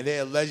 Oh, damn. And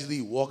they're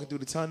allegedly walking through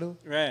the tunnel.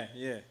 Right,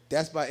 yeah.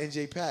 That's by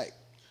NJ Pack.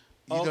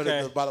 You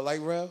know by the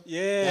light rail?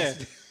 Yeah.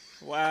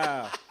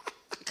 Wow.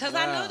 Because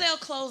I know they'll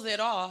close it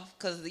off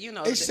because, you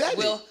know,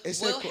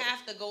 we'll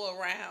have to go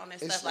around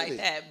and stuff like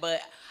that.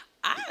 But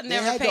I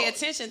never pay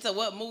attention to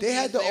what movies they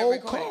had the old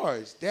recording.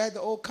 cars. They had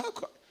the old cop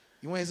car.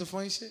 You want to hear some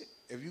funny shit?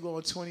 If you go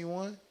on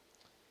 21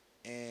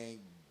 and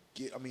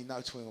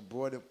not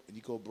 21,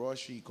 you go Broad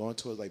Street, going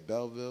towards like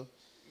Belleville.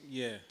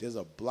 Yeah. There's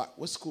a block.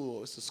 What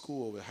school? It's the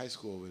school over high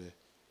school over there.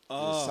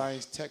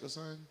 Science Tech or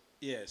something?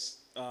 Yes.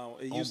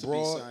 It used to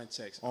be Science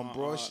Tech. On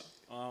Broad Street.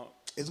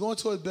 It's going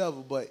towards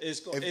Belleville, but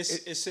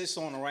it sits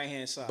on the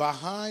right-hand side.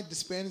 Behind the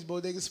Spanish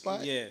bodega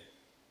spot? Yeah.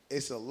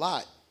 It's a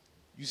lot.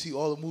 You see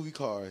all the movie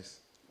cars.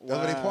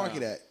 That's where they park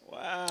it at.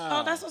 Wow.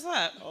 Oh, that's what's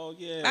up. Oh,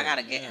 yeah. I got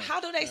to get... How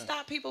do they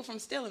stop people from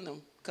stealing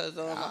them? Because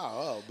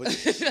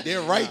but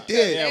they're right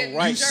there.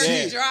 New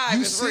Jersey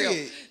Drive is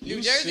real.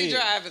 New Jersey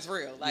Drive is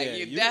real.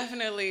 Like,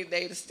 definitely...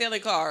 They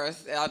stealing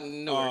cars out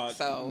in Newark,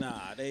 so...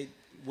 Nah,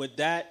 with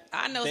that...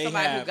 I know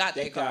somebody who got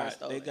their cars,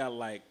 though. They got,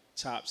 like,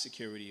 top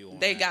security on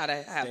They got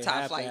to have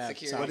top flight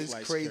security. What is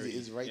crazy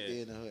is right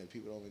there in the hood.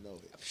 People don't even know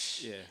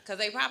it. Yeah. Because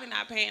they probably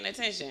not paying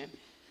attention.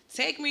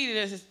 Take me to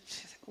this...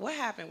 What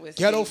happened with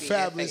Ghetto Stevie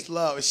Fabulous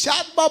Love? Shout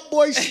out my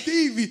boy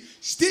Stevie.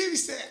 Stevie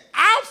said,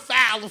 I'm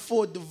filing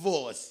for a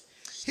divorce.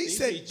 He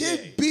said,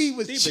 this B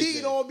was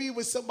cheating on me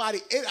with somebody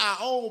in our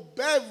own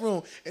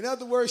bedroom. In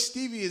other words,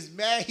 Stevie is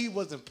mad he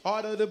wasn't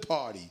part of the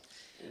party.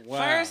 Wow.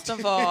 First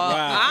of all,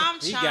 I'm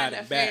trying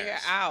to figure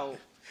out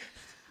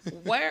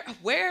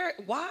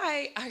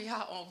why are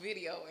y'all on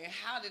video and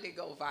how did it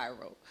go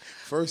viral?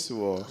 First of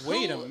all,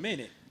 wait a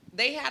minute.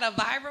 They had a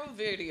viral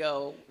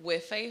video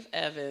with Faith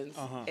Evans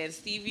and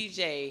Stevie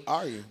J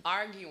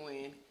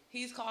arguing.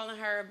 He's calling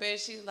her a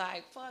bitch. She's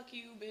like, fuck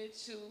you,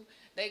 bitch, too.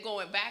 They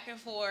going back and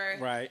forth.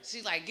 Right.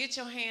 She's like, get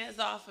your hands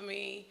off of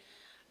me.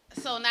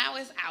 So now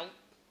it's out.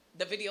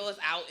 The video is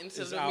out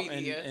into the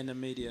media. In the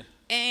media.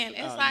 And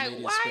it's like,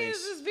 why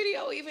does this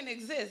video even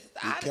exist?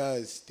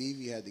 Because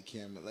Stevie had the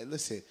camera. Like,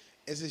 listen,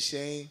 it's a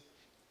shame.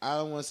 I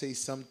don't want to say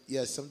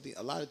something.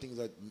 A lot of things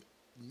are,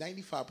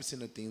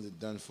 95% of things are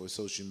done for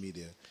social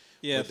media.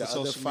 Yeah, but the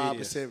other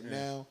 5%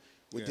 now,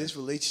 with this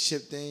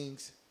relationship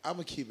things, I'm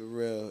going to keep it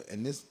real.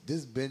 And this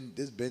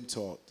been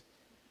talked.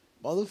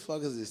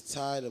 Motherfuckers is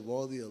tired of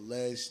all the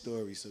alleged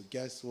stories. So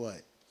guess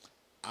what?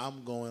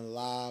 I'm going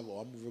live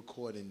or I'm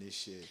recording this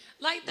shit.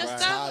 Like the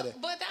stuff,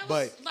 but that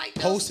was like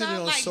posting stuff it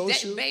on like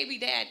social. Baby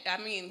dad. I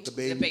mean, the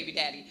baby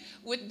daddy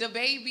with the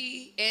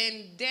baby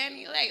and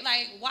Danny.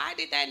 Like, why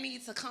did that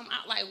need to come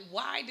out? Like,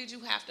 why did you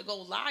have to go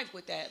live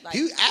with that? Like,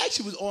 he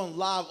actually was on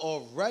live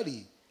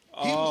already.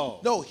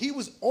 He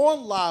was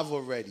on live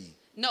already.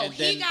 No,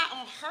 he got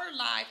on her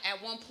live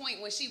at one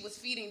point when she was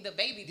feeding the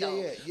baby though.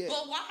 Yeah.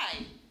 But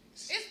why?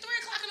 It's 3:00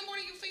 in the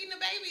morning. You feeding the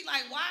baby.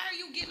 Like, why are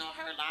you getting on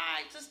her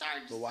live to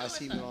start? But why is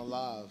he even on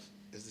live?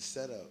 It's the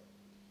setup.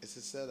 It's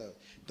a setup.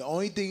 The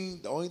only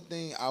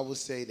thing I would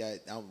say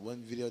that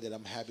one video that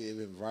I'm happy it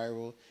went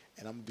viral,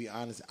 and I'm gonna be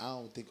honest, I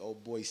don't think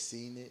old boy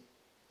seen it.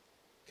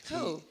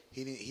 Who?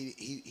 He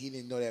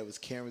didn't know that it was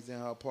cameras in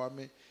her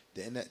apartment.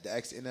 The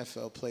ex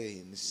NFL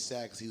player, and it's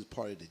sad because he was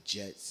part of the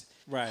Jets.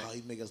 Right. How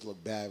he make us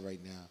look bad right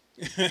now.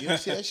 You don't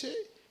see that shit?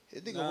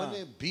 That nigga went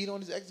there and beat on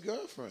his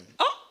ex-girlfriend.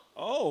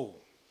 Oh.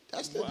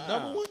 That's the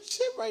number one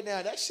shit right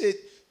now. That shit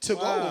took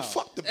over.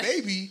 Fuck the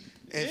baby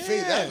and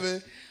Faith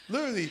Evans.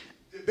 Literally,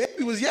 the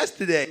baby was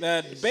yesterday.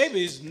 The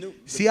baby's new.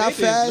 See how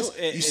fast?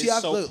 You see how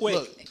quick.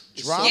 Look,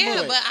 drama.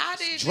 Yeah, but I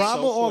didn't.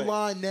 Drama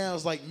online now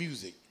is like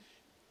music.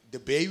 The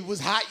baby was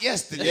hot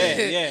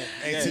yesterday. Yeah.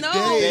 And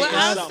today, what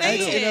I'm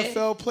saying,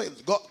 NFL play.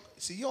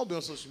 See, you don't be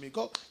on social media.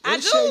 Go I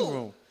to do. Shade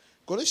Room.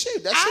 Go to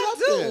Shade. That shit I up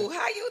do. there.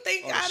 How you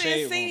think Oh, I Shade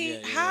didn't Room. see?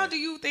 Yeah. How do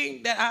you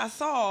think that I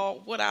saw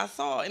what I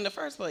saw in the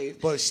first place?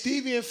 But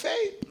Stevie and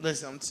Faye,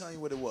 listen, I'm telling you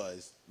what it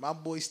was. My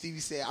boy Stevie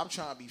said, I'm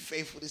trying to be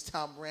faithful this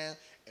time around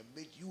and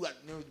make you got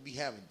nerve to be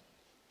having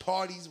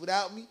parties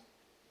without me.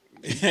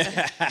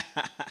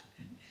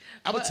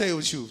 I'm going to tell you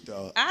the truth,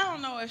 though. I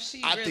don't know if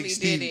she I really think did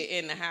Stevie-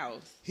 it in the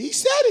house. He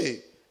said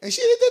it, and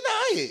she didn't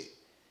deny it.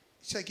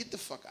 She said, get the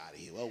fuck out of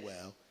here. Oh,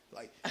 well.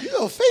 Like, you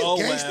know, Faith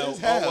gangster as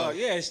hell.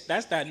 Yeah,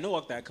 that's that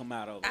Newark that come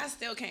out of her. I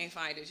still can't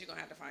find it. You're going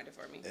to have to find it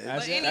for me.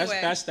 That's, But anyway,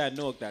 that's that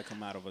Newark that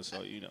come out of her,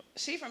 so you know.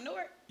 she from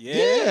Newark?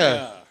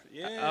 Yeah.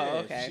 Oh,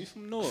 okay. She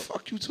from Newark.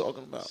 Fuck you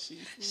talking about? She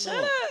from Shut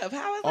Newark. up.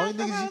 How is Only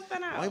that niggas, supposed to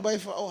know? anybody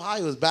from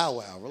Ohio is Bow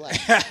Wow.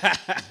 Relax. Y'all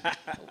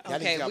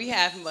Okay, niggas got- we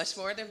have much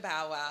more than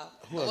Bow Wow.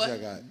 Who else What- y'all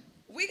got?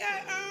 We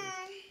got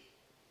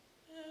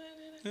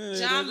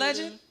John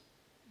Legend.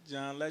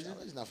 John Legend.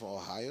 He's not from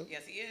Ohio.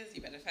 Yes, he is.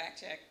 You better fact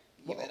check.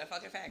 You Well, better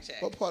fucking fact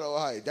check. What part of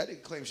Ohio? That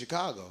nigga claim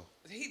Chicago.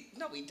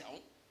 No, we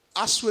don't.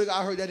 I swear to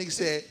God, I heard that nigga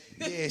said,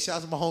 yeah, shout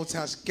out to my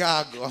hometown,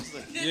 Chicago. I was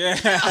like, Yeah.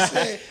 I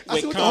said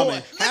With what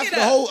Common.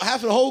 half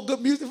of the whole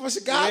good music from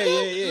Chicago?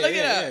 Yeah. Look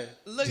it up.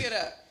 Look it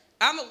up.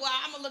 I'm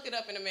gonna look it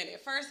up in a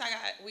minute. First,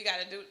 we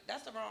gotta do.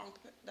 That's the wrong.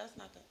 That's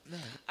not the. No.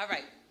 All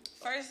right.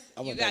 First,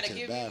 I you went back gotta to the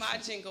give me my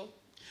bathroom. jingle.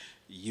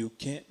 You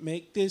can't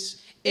make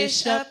this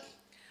Ish up.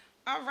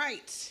 All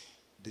right.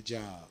 The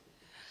job.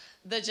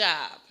 The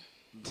job.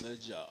 The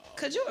job.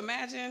 Could you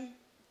imagine?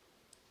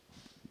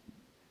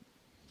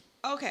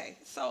 Okay,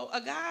 so a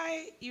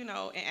guy, in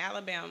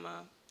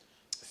Alabama,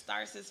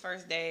 starts his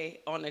first day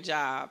on the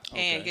job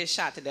and Okay. gets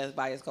shot to death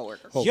by his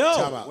coworker. Oh, Yo,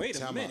 time out, wait a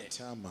time minute.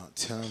 out,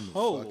 time out.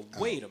 Oh, fuck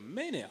wait out. a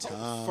minute.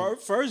 Time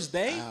First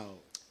day? Out.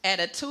 At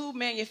a tube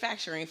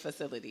manufacturing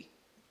facility.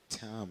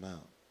 Time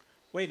out.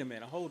 Wait a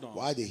minute. Hold on.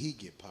 Why did he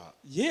get popped?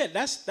 Yeah,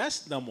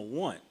 that's number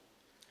one.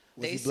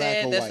 Was They he black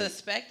said or the white?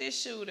 suspected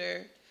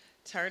shooter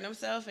turned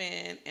himself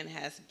in and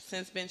has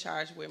since been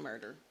charged with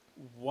murder.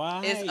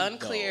 Why? It's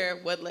unclear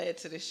what led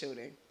to the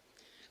shooting.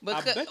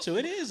 I bet you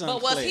it is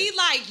But was unclear. he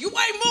like, you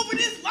ain't moving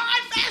this line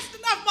fast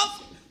enough,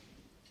 motherfucker?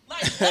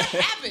 Like, what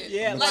happened?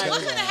 Yeah, like, like-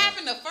 what could have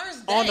happened the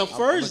first day? On the I'm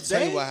first gonna tell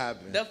day? you what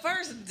happened. The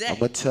first day. I'm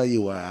gonna tell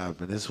you what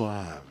happened. This is what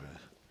happened.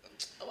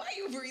 Why are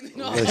you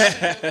breathing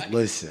on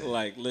Listen.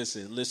 Like,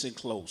 listen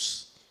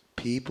close.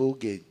 People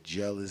get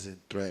jealous and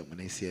threatened when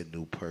they see a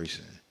new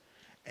person.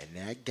 And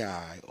that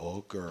guy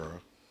or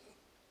girl,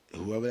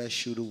 whoever that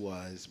shooter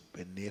was,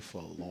 been there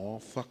for a long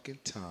fucking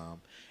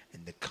time.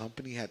 And the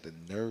company had the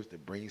nerve to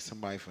bring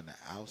somebody from the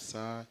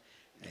outside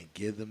and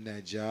give them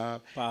that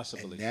job.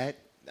 Possibly. And that,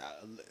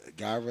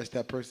 God rest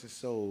that person's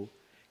soul,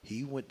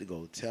 he went to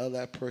go tell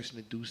that person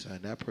to do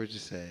something. That person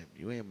said,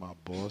 you ain't my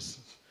boss.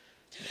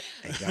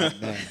 And got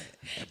mad.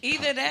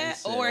 Either that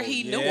Said, or "Oh,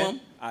 he knew yeah, him.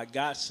 I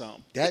got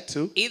something. That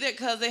too. Either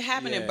because it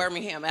happened in Yeah.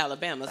 Birmingham,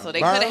 Alabama. So they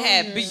could have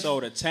had beef. So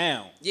the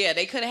town. Yeah,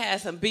 they could have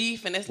had some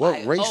beef. And it's What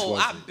like, race oh,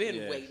 was I've it? been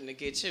Yeah. waiting to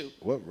get you.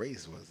 What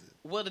race was it?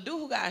 Well, the dude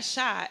who got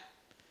shot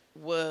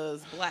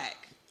was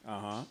black.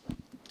 Uh-huh.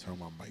 Turn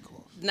my mic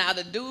off. Now,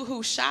 the dude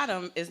who shot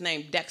him is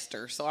named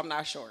Dexter, so I'm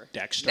not sure.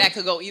 Dexter? That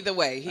could go either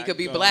way. He That could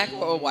be go- black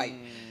or white.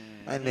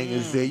 That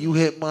nigga said, you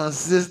hit my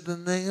sister,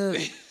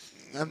 nigga.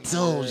 I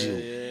told you.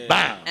 Yeah.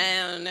 Bam.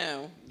 I don't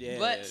know. Yeah,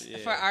 But yeah.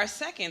 for our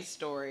second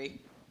story,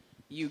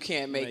 you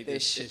can't make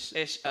this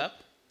ish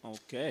up.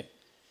 Okay.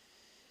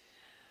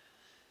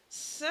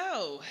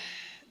 So,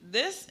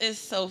 this is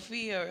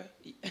Sophia,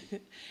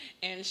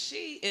 and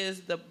she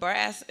is the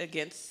brass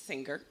against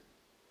singer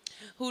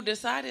who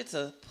decided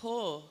to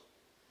pull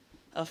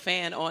a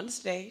fan on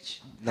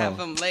stage, No. have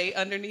him lay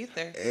underneath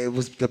her, It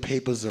was the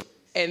papers.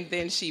 and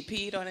then she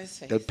peed on his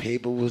face. The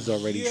paper was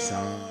already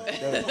signed.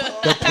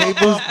 The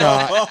papers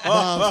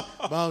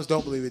not. Moms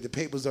don't believe it. The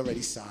paper's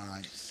already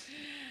signed.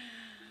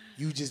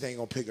 You just ain't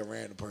gonna pick a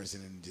random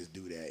person and just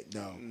do that.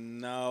 No.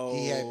 No.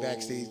 He had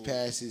backstage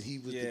passes. He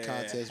was the Yeah,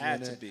 contest had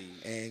winner. to be.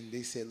 And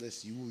they said,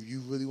 listen, you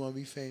really want to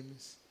be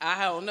famous?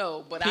 I don't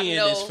know, but He I and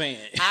know his fan.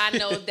 I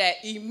know that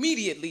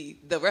immediately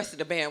the rest of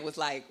the band was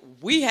like,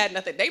 we had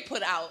nothing. They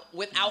put out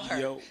without her.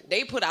 Yo.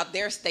 They put out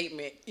their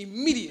statement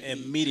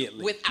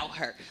immediately. Without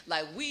her.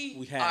 Like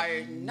we had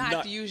are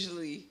not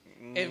usually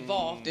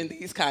involved in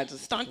these kinds of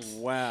stunts.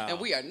 Wow. And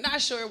we are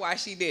not sure why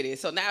she did it.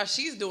 So now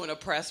she's doing a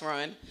press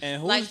run. And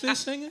who's Like, this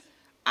singer?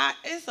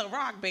 It's a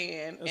rock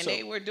band, and So-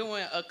 they were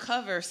doing a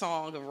cover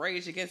song of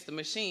Rage Against the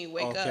Machine,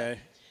 Wake Up. Okay.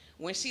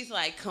 When she's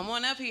like, come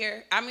on up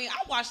here. I mean,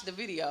 I watched the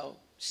video.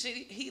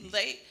 He's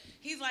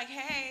like,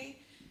 hey,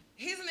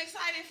 he's an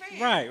excited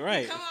fan.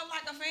 Right. He come up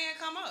like a fan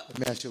come up. Let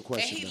me ask you a And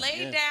question. he though.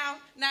 laid down.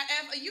 Now,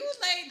 if you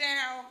laid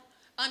down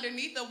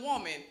underneath a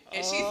woman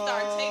and she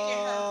started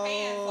taking her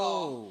pants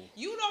off,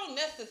 you don't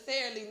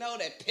necessarily know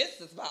that piss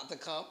is about to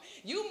come.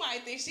 You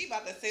might think she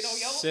about to sit on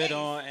your Sit face.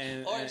 on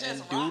and- or and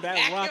just do rock that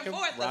back rock and and-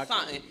 forth or rock-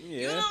 something. yeah,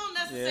 You don't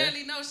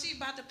necessarily know she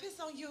about to piss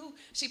on you.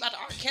 She about to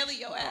R. Kelly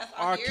your ass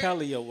out R. here.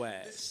 Kelly your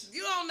ass.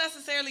 You don't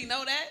necessarily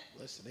know that.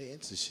 Listen, they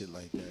into shit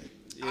like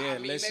that. Yeah, I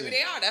mean, listen. maybe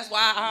they are. That's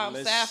why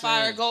Listen.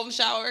 Sapphire Golden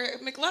Shower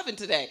McLovin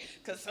today,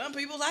 because some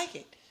people like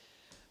it.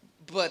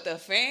 But the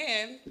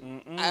fan,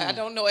 I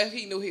don't know if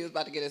he knew he was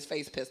about to get his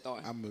face pissed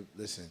on.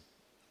 Listen.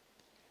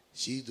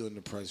 She's doing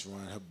the press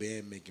run. Her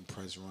band making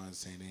press runs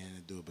saying they had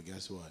to do it. But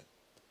guess what?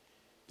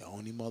 The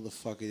only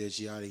motherfucker that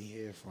y'all didn't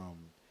hear from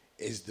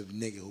is the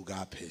nigga who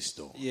got pissed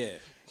on. Yeah.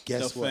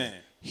 Guess the what? Fan.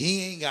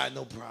 He ain't got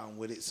no problem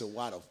with it. So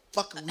why the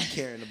fuck are we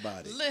caring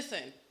about it?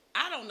 Listen,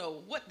 I don't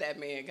know what that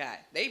man got.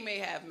 They may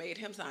have made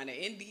him sign an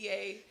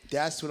NDA.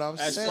 That's what I'm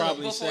That's saying.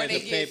 probably Before said they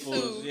the get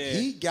papers. sued. Yeah,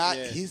 He got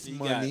yeah, his he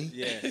money.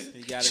 Got,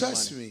 he got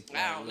Trust his money. me.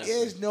 I don't know.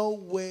 There's no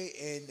way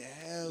in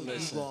hell you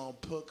Listen. gonna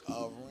put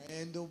a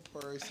random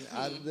person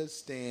out of the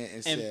stand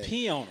and And say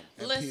pee on him. and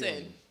pee on Listen,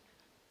 him.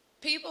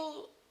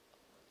 people,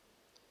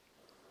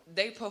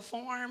 they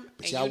perform,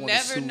 But and y'all you wanna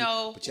never sue,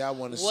 know but y'all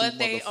want to sue what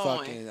they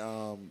on. motherfucking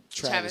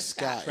Travis Travis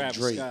Scott Scott. and Travis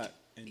Drake. Scott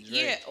and Drake.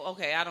 Yeah,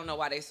 okay, I don't know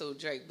why they sued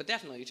Drake, but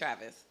definitely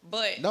Travis.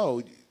 But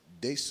No,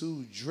 they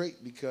sued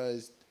Drake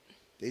because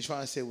they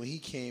trying to say when he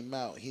came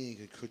out, he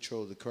didn't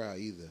control the crowd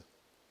either.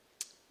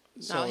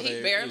 no, So he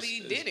they- barely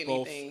it's did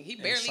both anything. He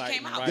barely inciting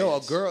came out. riots. Yo,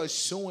 a girl is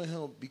suing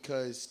him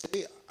because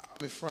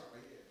I'm in front.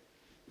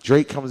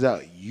 Drake comes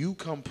out, you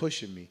come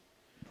pushing me.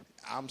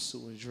 I'm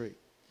suing Drake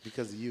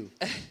because of you.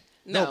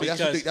 No, but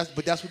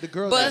that's what the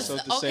girl But does. So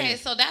the okay, same.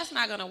 so that's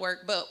not gonna work.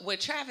 But with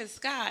Travis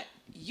Scott,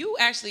 you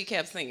actually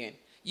kept singing.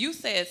 You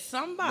said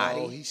somebody.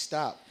 No, he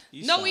stopped.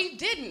 No, he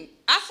didn't.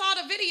 I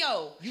saw the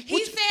video.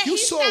 He said you he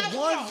saw stopped-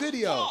 one hold on,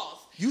 video. pause.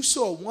 You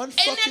saw one And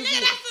fucking then video.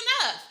 that's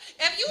enough.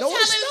 If you No,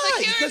 it's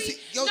telling not, security,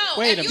 because yo, no,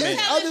 wait if a you minute.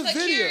 telling Other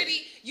video.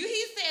 security,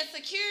 he said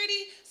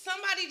security.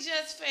 Somebody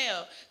just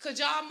fell. Could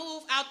y'all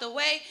move out the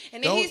way?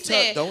 And then he Don't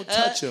said, don't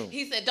touch him.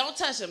 He said, "Don't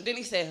touch him." Then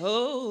he said,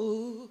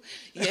 "Oh,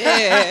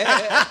 yeah."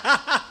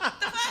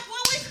 The fuck?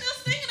 What we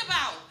still singing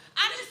about?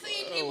 I done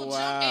seen people jump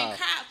wow. in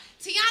crowds.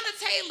 Tiana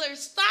Taylor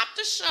stopped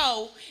the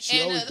show She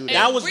and, always do and that.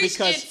 That was reached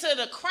because- into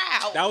the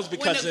crowd. that was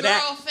because when the of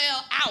that. girl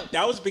fell out.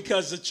 That was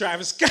because of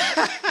Travis Scott.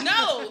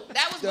 No,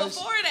 that was Does-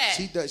 before that.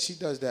 She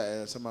does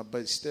that,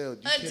 but still. You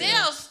Adele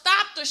can't.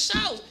 stopped the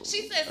show.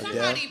 She said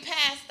somebody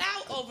passed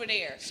out over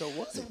there. So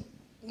what?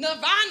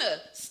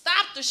 Nirvana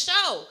stopped the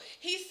show.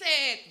 He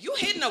said, "You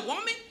hitting a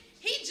woman?"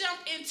 He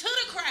jumped into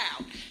the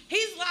crowd.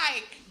 He's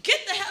like, "Get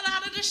the hell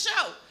out of the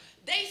show."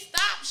 They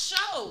stopped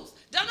shows.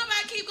 Don't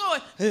nobody keep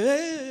going.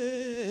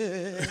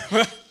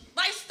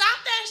 Like, stop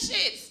that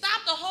shit.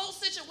 Stop the whole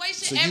situation.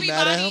 So you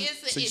mad at Everybody him?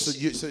 is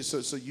the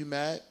issue. So you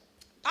mad?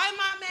 I'm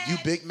not mad. You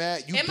big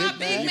mad? You Am I big mad?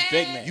 big mad?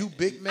 big mad. You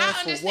big I mad for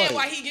understand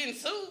what? why he getting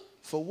sued.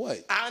 For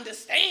what? I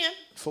understand.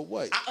 For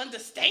what? I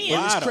understand.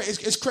 Why? But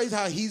it's crazy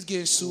how he's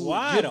getting sued.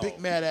 Why You're though? big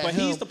mad at But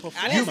him. he's the I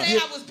performer. didn't say you,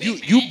 I was big you,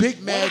 mad. you big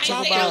I mad ain't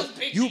talking say I about was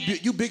big you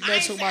mad. you big I mad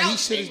ain't talking say about I he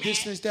was should big have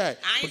this mad. and that.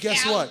 I ain't But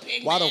guess say I was what?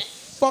 big Why the mad.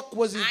 fuck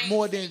was it I ain't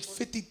more say- than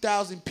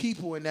 50,000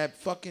 people in that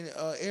fucking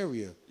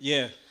area?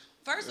 Yeah.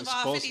 First of It's all,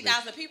 supposed to be.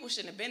 50,000 people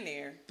shouldn't have been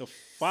there. The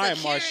fire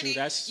Security. marshal.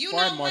 That's You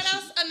fire know marshal.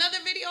 what else? Another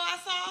video I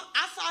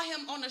saw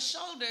him on the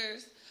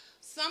shoulders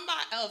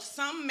of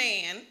some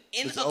man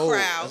in It's a old.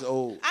 crowd. It's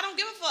old. I don't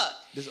give a fuck.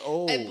 It's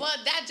old. But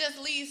that just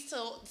leads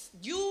to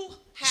you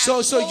have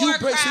So you poor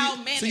bring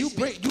crowd so you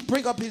management.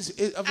 bring up his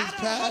I don't,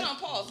 past. hold on,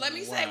 pause. Let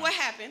me say what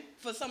happened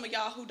for some of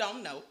y'all who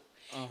don't know.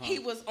 He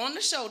was on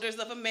the shoulders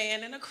of a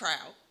man in a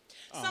crowd.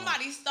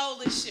 Somebody stole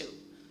his shoe.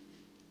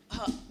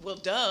 Well,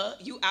 duh,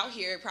 you out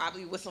here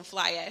probably with some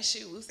fly ass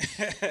shoes.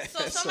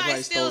 So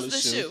somebody steals the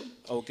his shoe.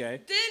 Okay.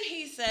 Then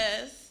he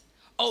says,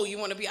 "Oh, you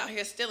want to be out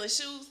here stealing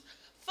shoes?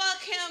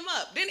 Fuck him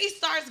up." Then he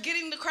starts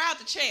getting the crowd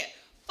to chant,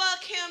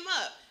 "Fuck him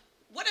up."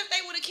 What if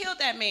they would have killed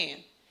that man?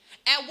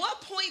 At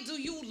what point do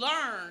you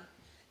learn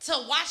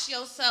to watch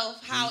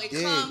yourself how He it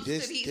did. comes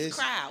to these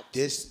crowds?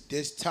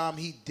 This time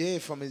he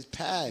did from his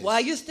past. Why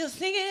you still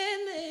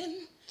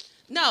singing?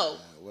 No.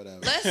 Whatever.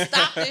 Let's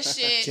stop this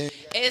shit. Jen-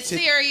 It's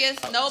serious.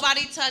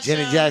 Nobody touch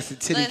Janet him. Jackson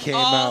titty Let's came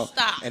all out,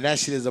 stop. and that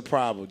shit is a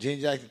problem.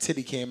 Janet Jackson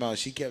titty came out.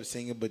 She kept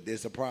singing, but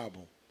there's a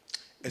problem.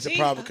 It's a Gee,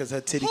 problem because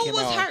her titty who came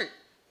was out. hurt?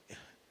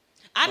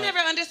 I never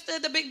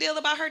understood the big deal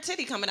about her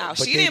titty coming out.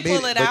 But She they didn't made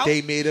pull it- it but out.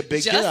 they made a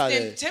big deal out of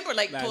Justin it.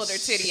 Timberlake pulled her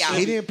titty out.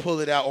 He didn't pull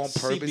it out on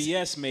purpose.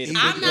 CBS made it. He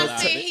I'm did not that.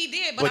 saying he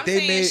did, but But I'm they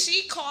saying made-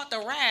 she caught the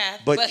wrath.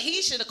 But- But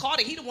he should have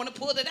caught it. He the one who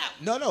pulled it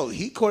out. No,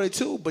 he caught it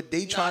too. But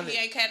they No, trying he to.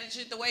 ain't catch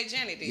it the way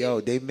Janet did.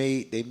 Yo, they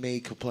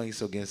made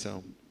complaints against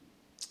him.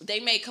 They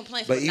made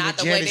complaints, But but even not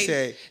the Janet way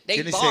said, they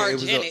Janet barred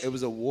said Janet. it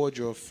was a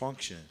wardrobe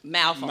function.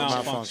 Malfunction.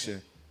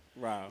 Malfunction.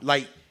 Wow.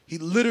 Like he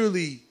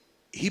literally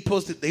he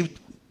posted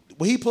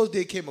when he posted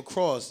it came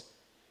across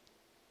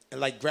and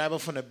like grab her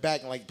from the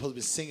back and like supposed to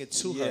be singing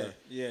to her.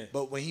 Yeah.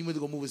 But when he went to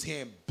go move his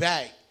hand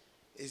back,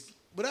 it's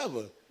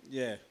whatever.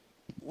 Yeah.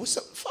 What's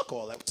up? Fuck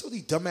all that. What's all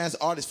these dumbass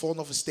artists falling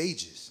off of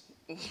stages?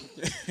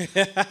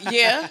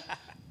 Yeah.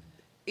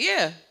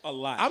 Yeah. A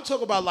lot. I'm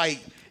talking about like,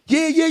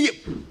 yeah.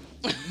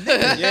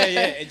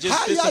 Yeah. It just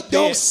How y'all disappeared.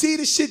 don't see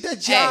the shit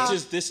that y'all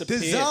just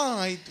disappeared.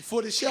 designed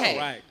for the show? Hey,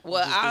 Right.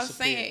 What Just I'm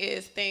disappeared. saying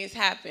is things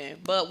happen,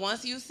 but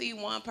once you see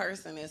one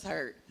person is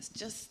hurt,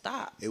 just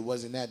stop. It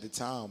wasn't at the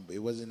time. It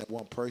wasn't that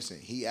one person.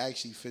 He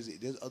actually physically.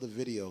 There's other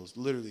videos.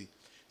 Literally.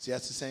 See,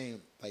 that's the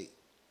same. Like,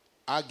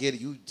 I get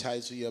it. You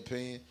entitled to your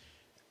opinion.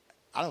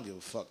 I don't give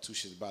a fuck two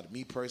shits about it.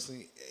 Me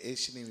personally, it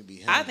shouldn't even be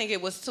him. I think it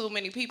was too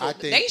many people. I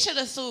think- They should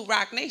have sued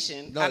Rock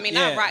Nation. No, I mean,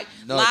 yeah. not Rock,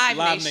 No, Live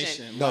Live Nation.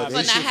 Nation. No, for they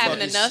not should having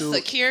fucking enough sue-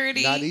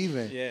 security. Not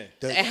even. Yeah.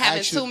 The And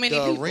having too many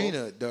the people.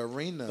 arena. The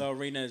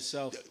arena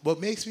itself. What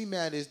makes me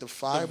mad is the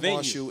fire venue.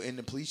 marshal and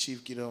the police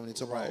chief get on and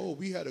talk Right. about, oh,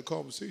 we had a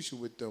conversation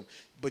with them.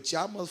 But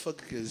y'all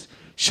motherfuckers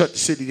shut the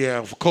city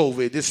down for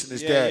COVID, this and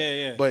this, Yeah, that.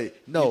 yeah. But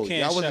no, You can't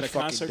y'all wasn't shut a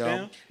fucking concert dumb.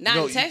 down? Not You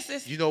know, in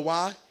Texas. You know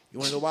why? You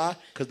want to know why?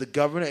 Because the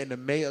governor and the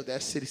mayor of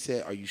that city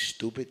said, are you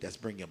stupid? That's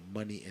bringing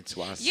money into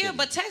our city. Yeah,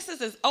 but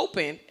Texas is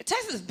open.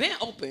 Texas been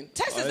open.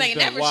 Texas it's ain't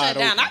been never wide shut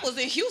down. open. I was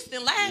in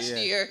Houston last Yeah.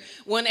 year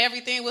when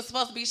everything was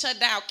supposed to be shut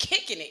down,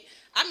 kicking it.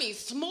 I mean,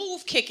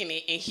 smooth kicking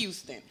it in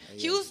Houston.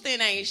 Houston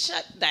ain't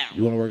shut down.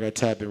 You want to work at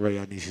Tap and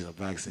Radio? I need you some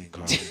vaccine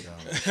cards.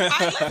 All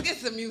right, let's get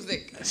some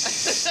music.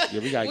 Yeah,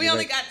 we gotta we get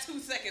only back- got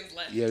 2 seconds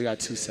left. Yeah, we got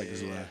 2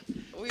 seconds left.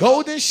 We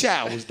Golden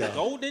showers, though.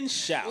 Golden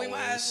showers. We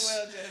might as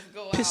well just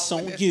go Piss out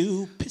on with this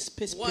you.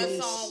 Piss. one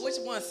song. Which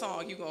one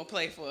song you gonna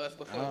play for us I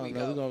before we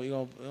don't go?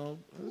 know. We're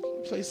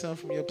gonna play something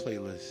from your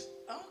playlist.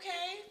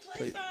 Okay,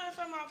 play something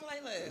from our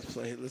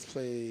playlist. Let's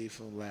play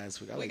from last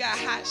week. I We like got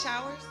this. hot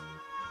showers.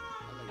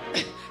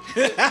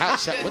 Hot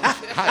shower. What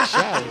the hot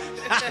showers?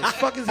 What the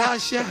fuck is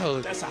hot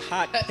showers? That's a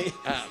hot, Bye.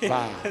 I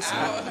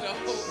don't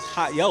know.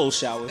 hot yellow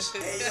showers.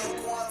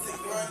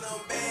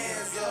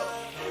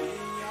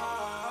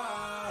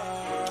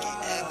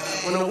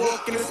 When I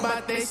walk in the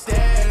spot, they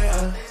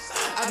stare.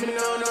 I've been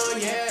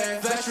on, yeah.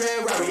 Flash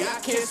red Rari, I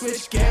can't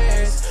switch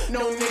gas. No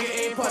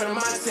nigga ain't part of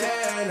my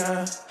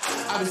tenor.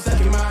 I've been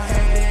stuck in my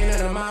head, and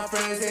none of my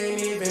friends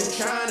ain't even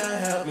trying to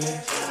help me.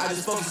 I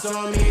just focus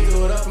on me,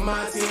 do it up for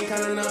my team,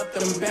 counting up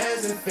them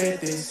bands and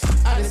 50s.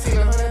 I just seen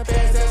 100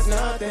 bands, that's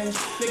nothing.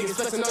 Niggas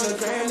flexing on the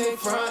gram, they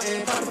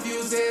frontin'. Pop a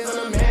few Z's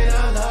on the man,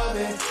 I love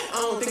it. I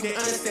don't think they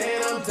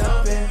understand I'm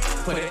dumping.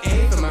 Put an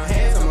 8 in my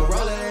hands, I'ma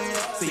roll it.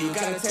 So you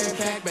got a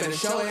 10-pack, better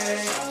show it.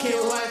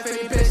 Can't wife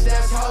any bitch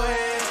that's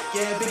hoeing.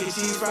 Yeah, biggie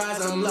cheese fries,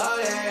 I'm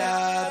loaded.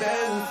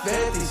 Bands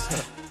and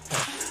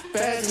 50s.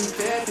 Bands and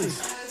 50s.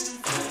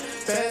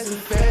 Bands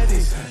and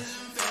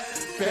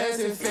 50s. Bands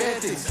and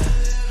 50s.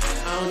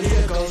 I don't need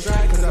a ghost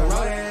ride cause I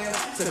wrote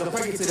it. Took a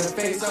break to the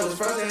face, I was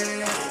frozen.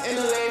 In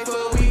the lane for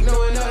a week, no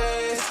one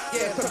noticed.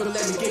 Yeah, purple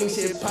let me give me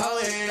shit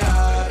poet.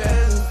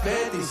 Bands and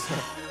 50s.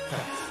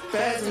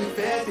 Bands and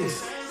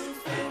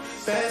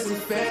 50s. Bands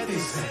and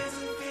 50s.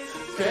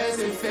 Bands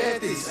and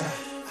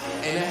 50s.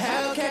 And a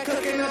Hellcat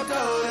cooking up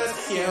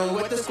donuts. Yeah,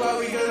 with the squad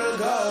we gonna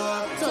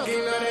go. Talking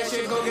all that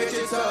shit, go get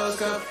your toes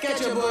cut.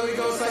 Get your boy, we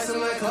gon' slice him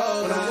like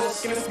cold. When I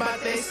walk in the spot,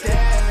 they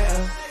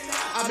stare.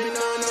 I've been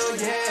on,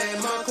 yeah.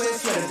 Montclair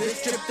sweater,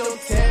 this drip don't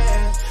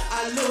tear.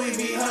 I Louis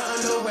V, her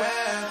underwear.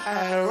 I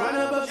had to run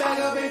up a bag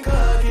up in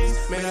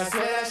cookies. Man, I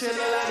swear that shit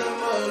look like a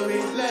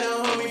movie. Let a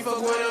homie fuck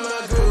one of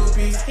my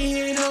groupies.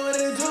 He ain't know what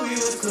to do, he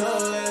was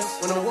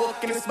clueless. When I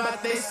walk in the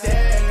spot, they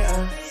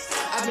stare.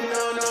 I've been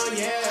on,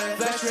 yeah.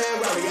 Flash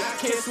red Rari, I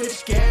can't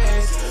switch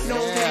gas. No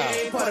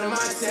nigga ain't part of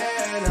my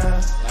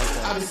tenor.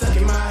 I've been stuck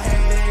in my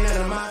head, ain't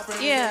none of my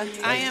friends. Yeah,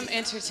 I am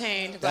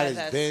entertained by That is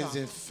that bands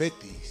song. and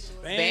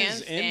 50s.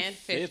 Bands and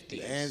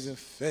 50s. Bands and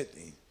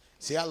 50s.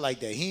 See, I like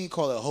that. He ain't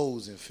call it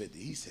hoes and 50.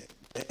 He said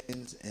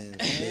bands and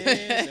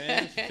 50s.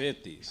 Bands and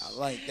 50s. I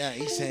like that.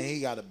 He's saying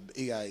he got a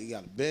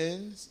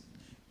Benz,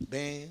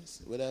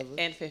 bands, whatever.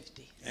 And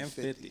 50. And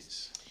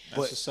 50s. That's But-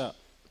 what's up.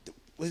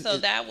 So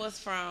that was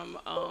from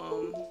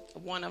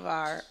one of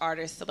our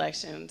artist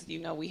selections. You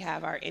know, we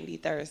have our Indie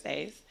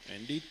Thursdays.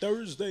 Indie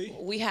Thursday.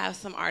 We have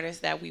some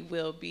artists that we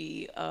will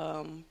be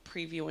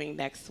previewing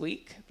next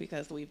week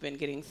because we've been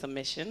getting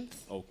submissions.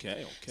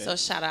 Okay. So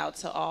shout out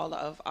to all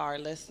of our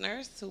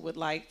listeners who would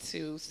like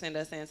to send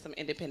us in some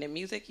independent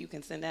music. You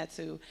can send that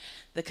to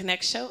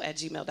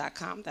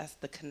theconnectshow@gmail.com. That's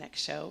The Connect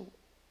Show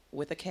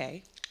with a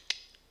K.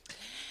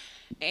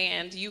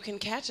 And you can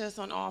catch us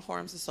on all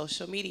forms of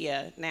social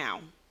media now.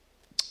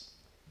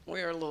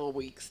 We're a little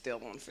weak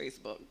still on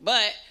Facebook,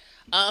 but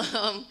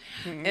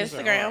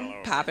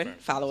Instagram, popping,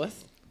 follow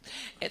us.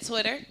 At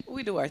Twitter,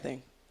 we do our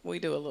thing. We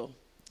do a little,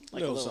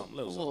 like Little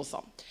a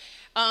something.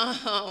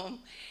 something.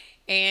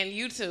 And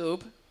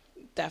YouTube,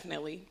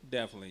 definitely.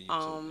 Definitely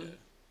YouTube.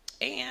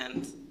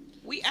 And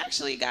we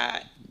actually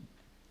got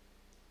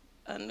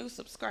a new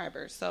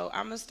subscriber, so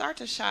I'm gonna start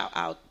to shout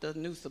out the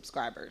new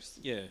subscribers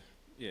Yeah.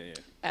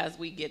 as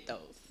we get those,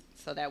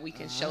 so that we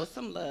can show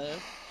some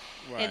love.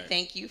 Right. And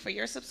thank you for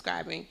your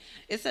subscribing.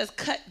 It says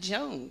Cut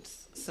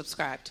Jones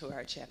subscribe to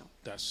our channel.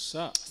 That's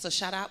up. So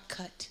shout out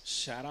Cut.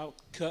 Shout out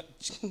Cut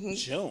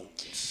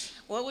Jones.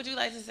 What would you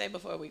like to say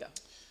before we go?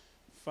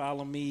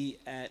 Follow me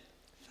at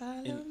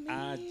Follow in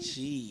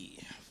me.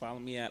 IG. Follow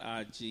me at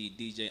IG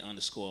DJ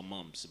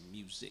 _mums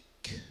music.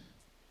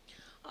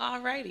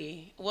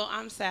 Alrighty. Well,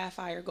 I'm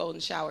Sapphire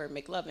Golden Shower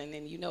McLovin,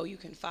 and you know you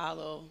can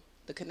follow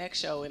the Connect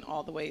Show in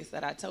all the ways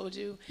that I told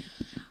you.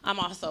 I'm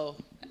also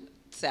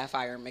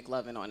Sapphire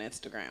McLovin on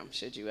Instagram,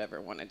 should you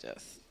ever want to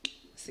just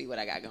see what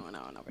I got going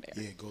on over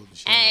there. Yeah, Golden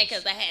Shower. And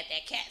because I had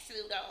that cat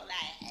suit on,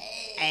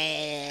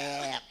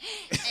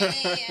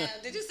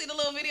 like, did you see the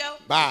little video?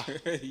 Bye.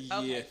 Okay,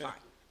 Yeah. fine.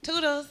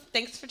 Toodles,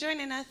 thanks for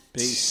joining us.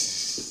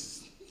 Peace.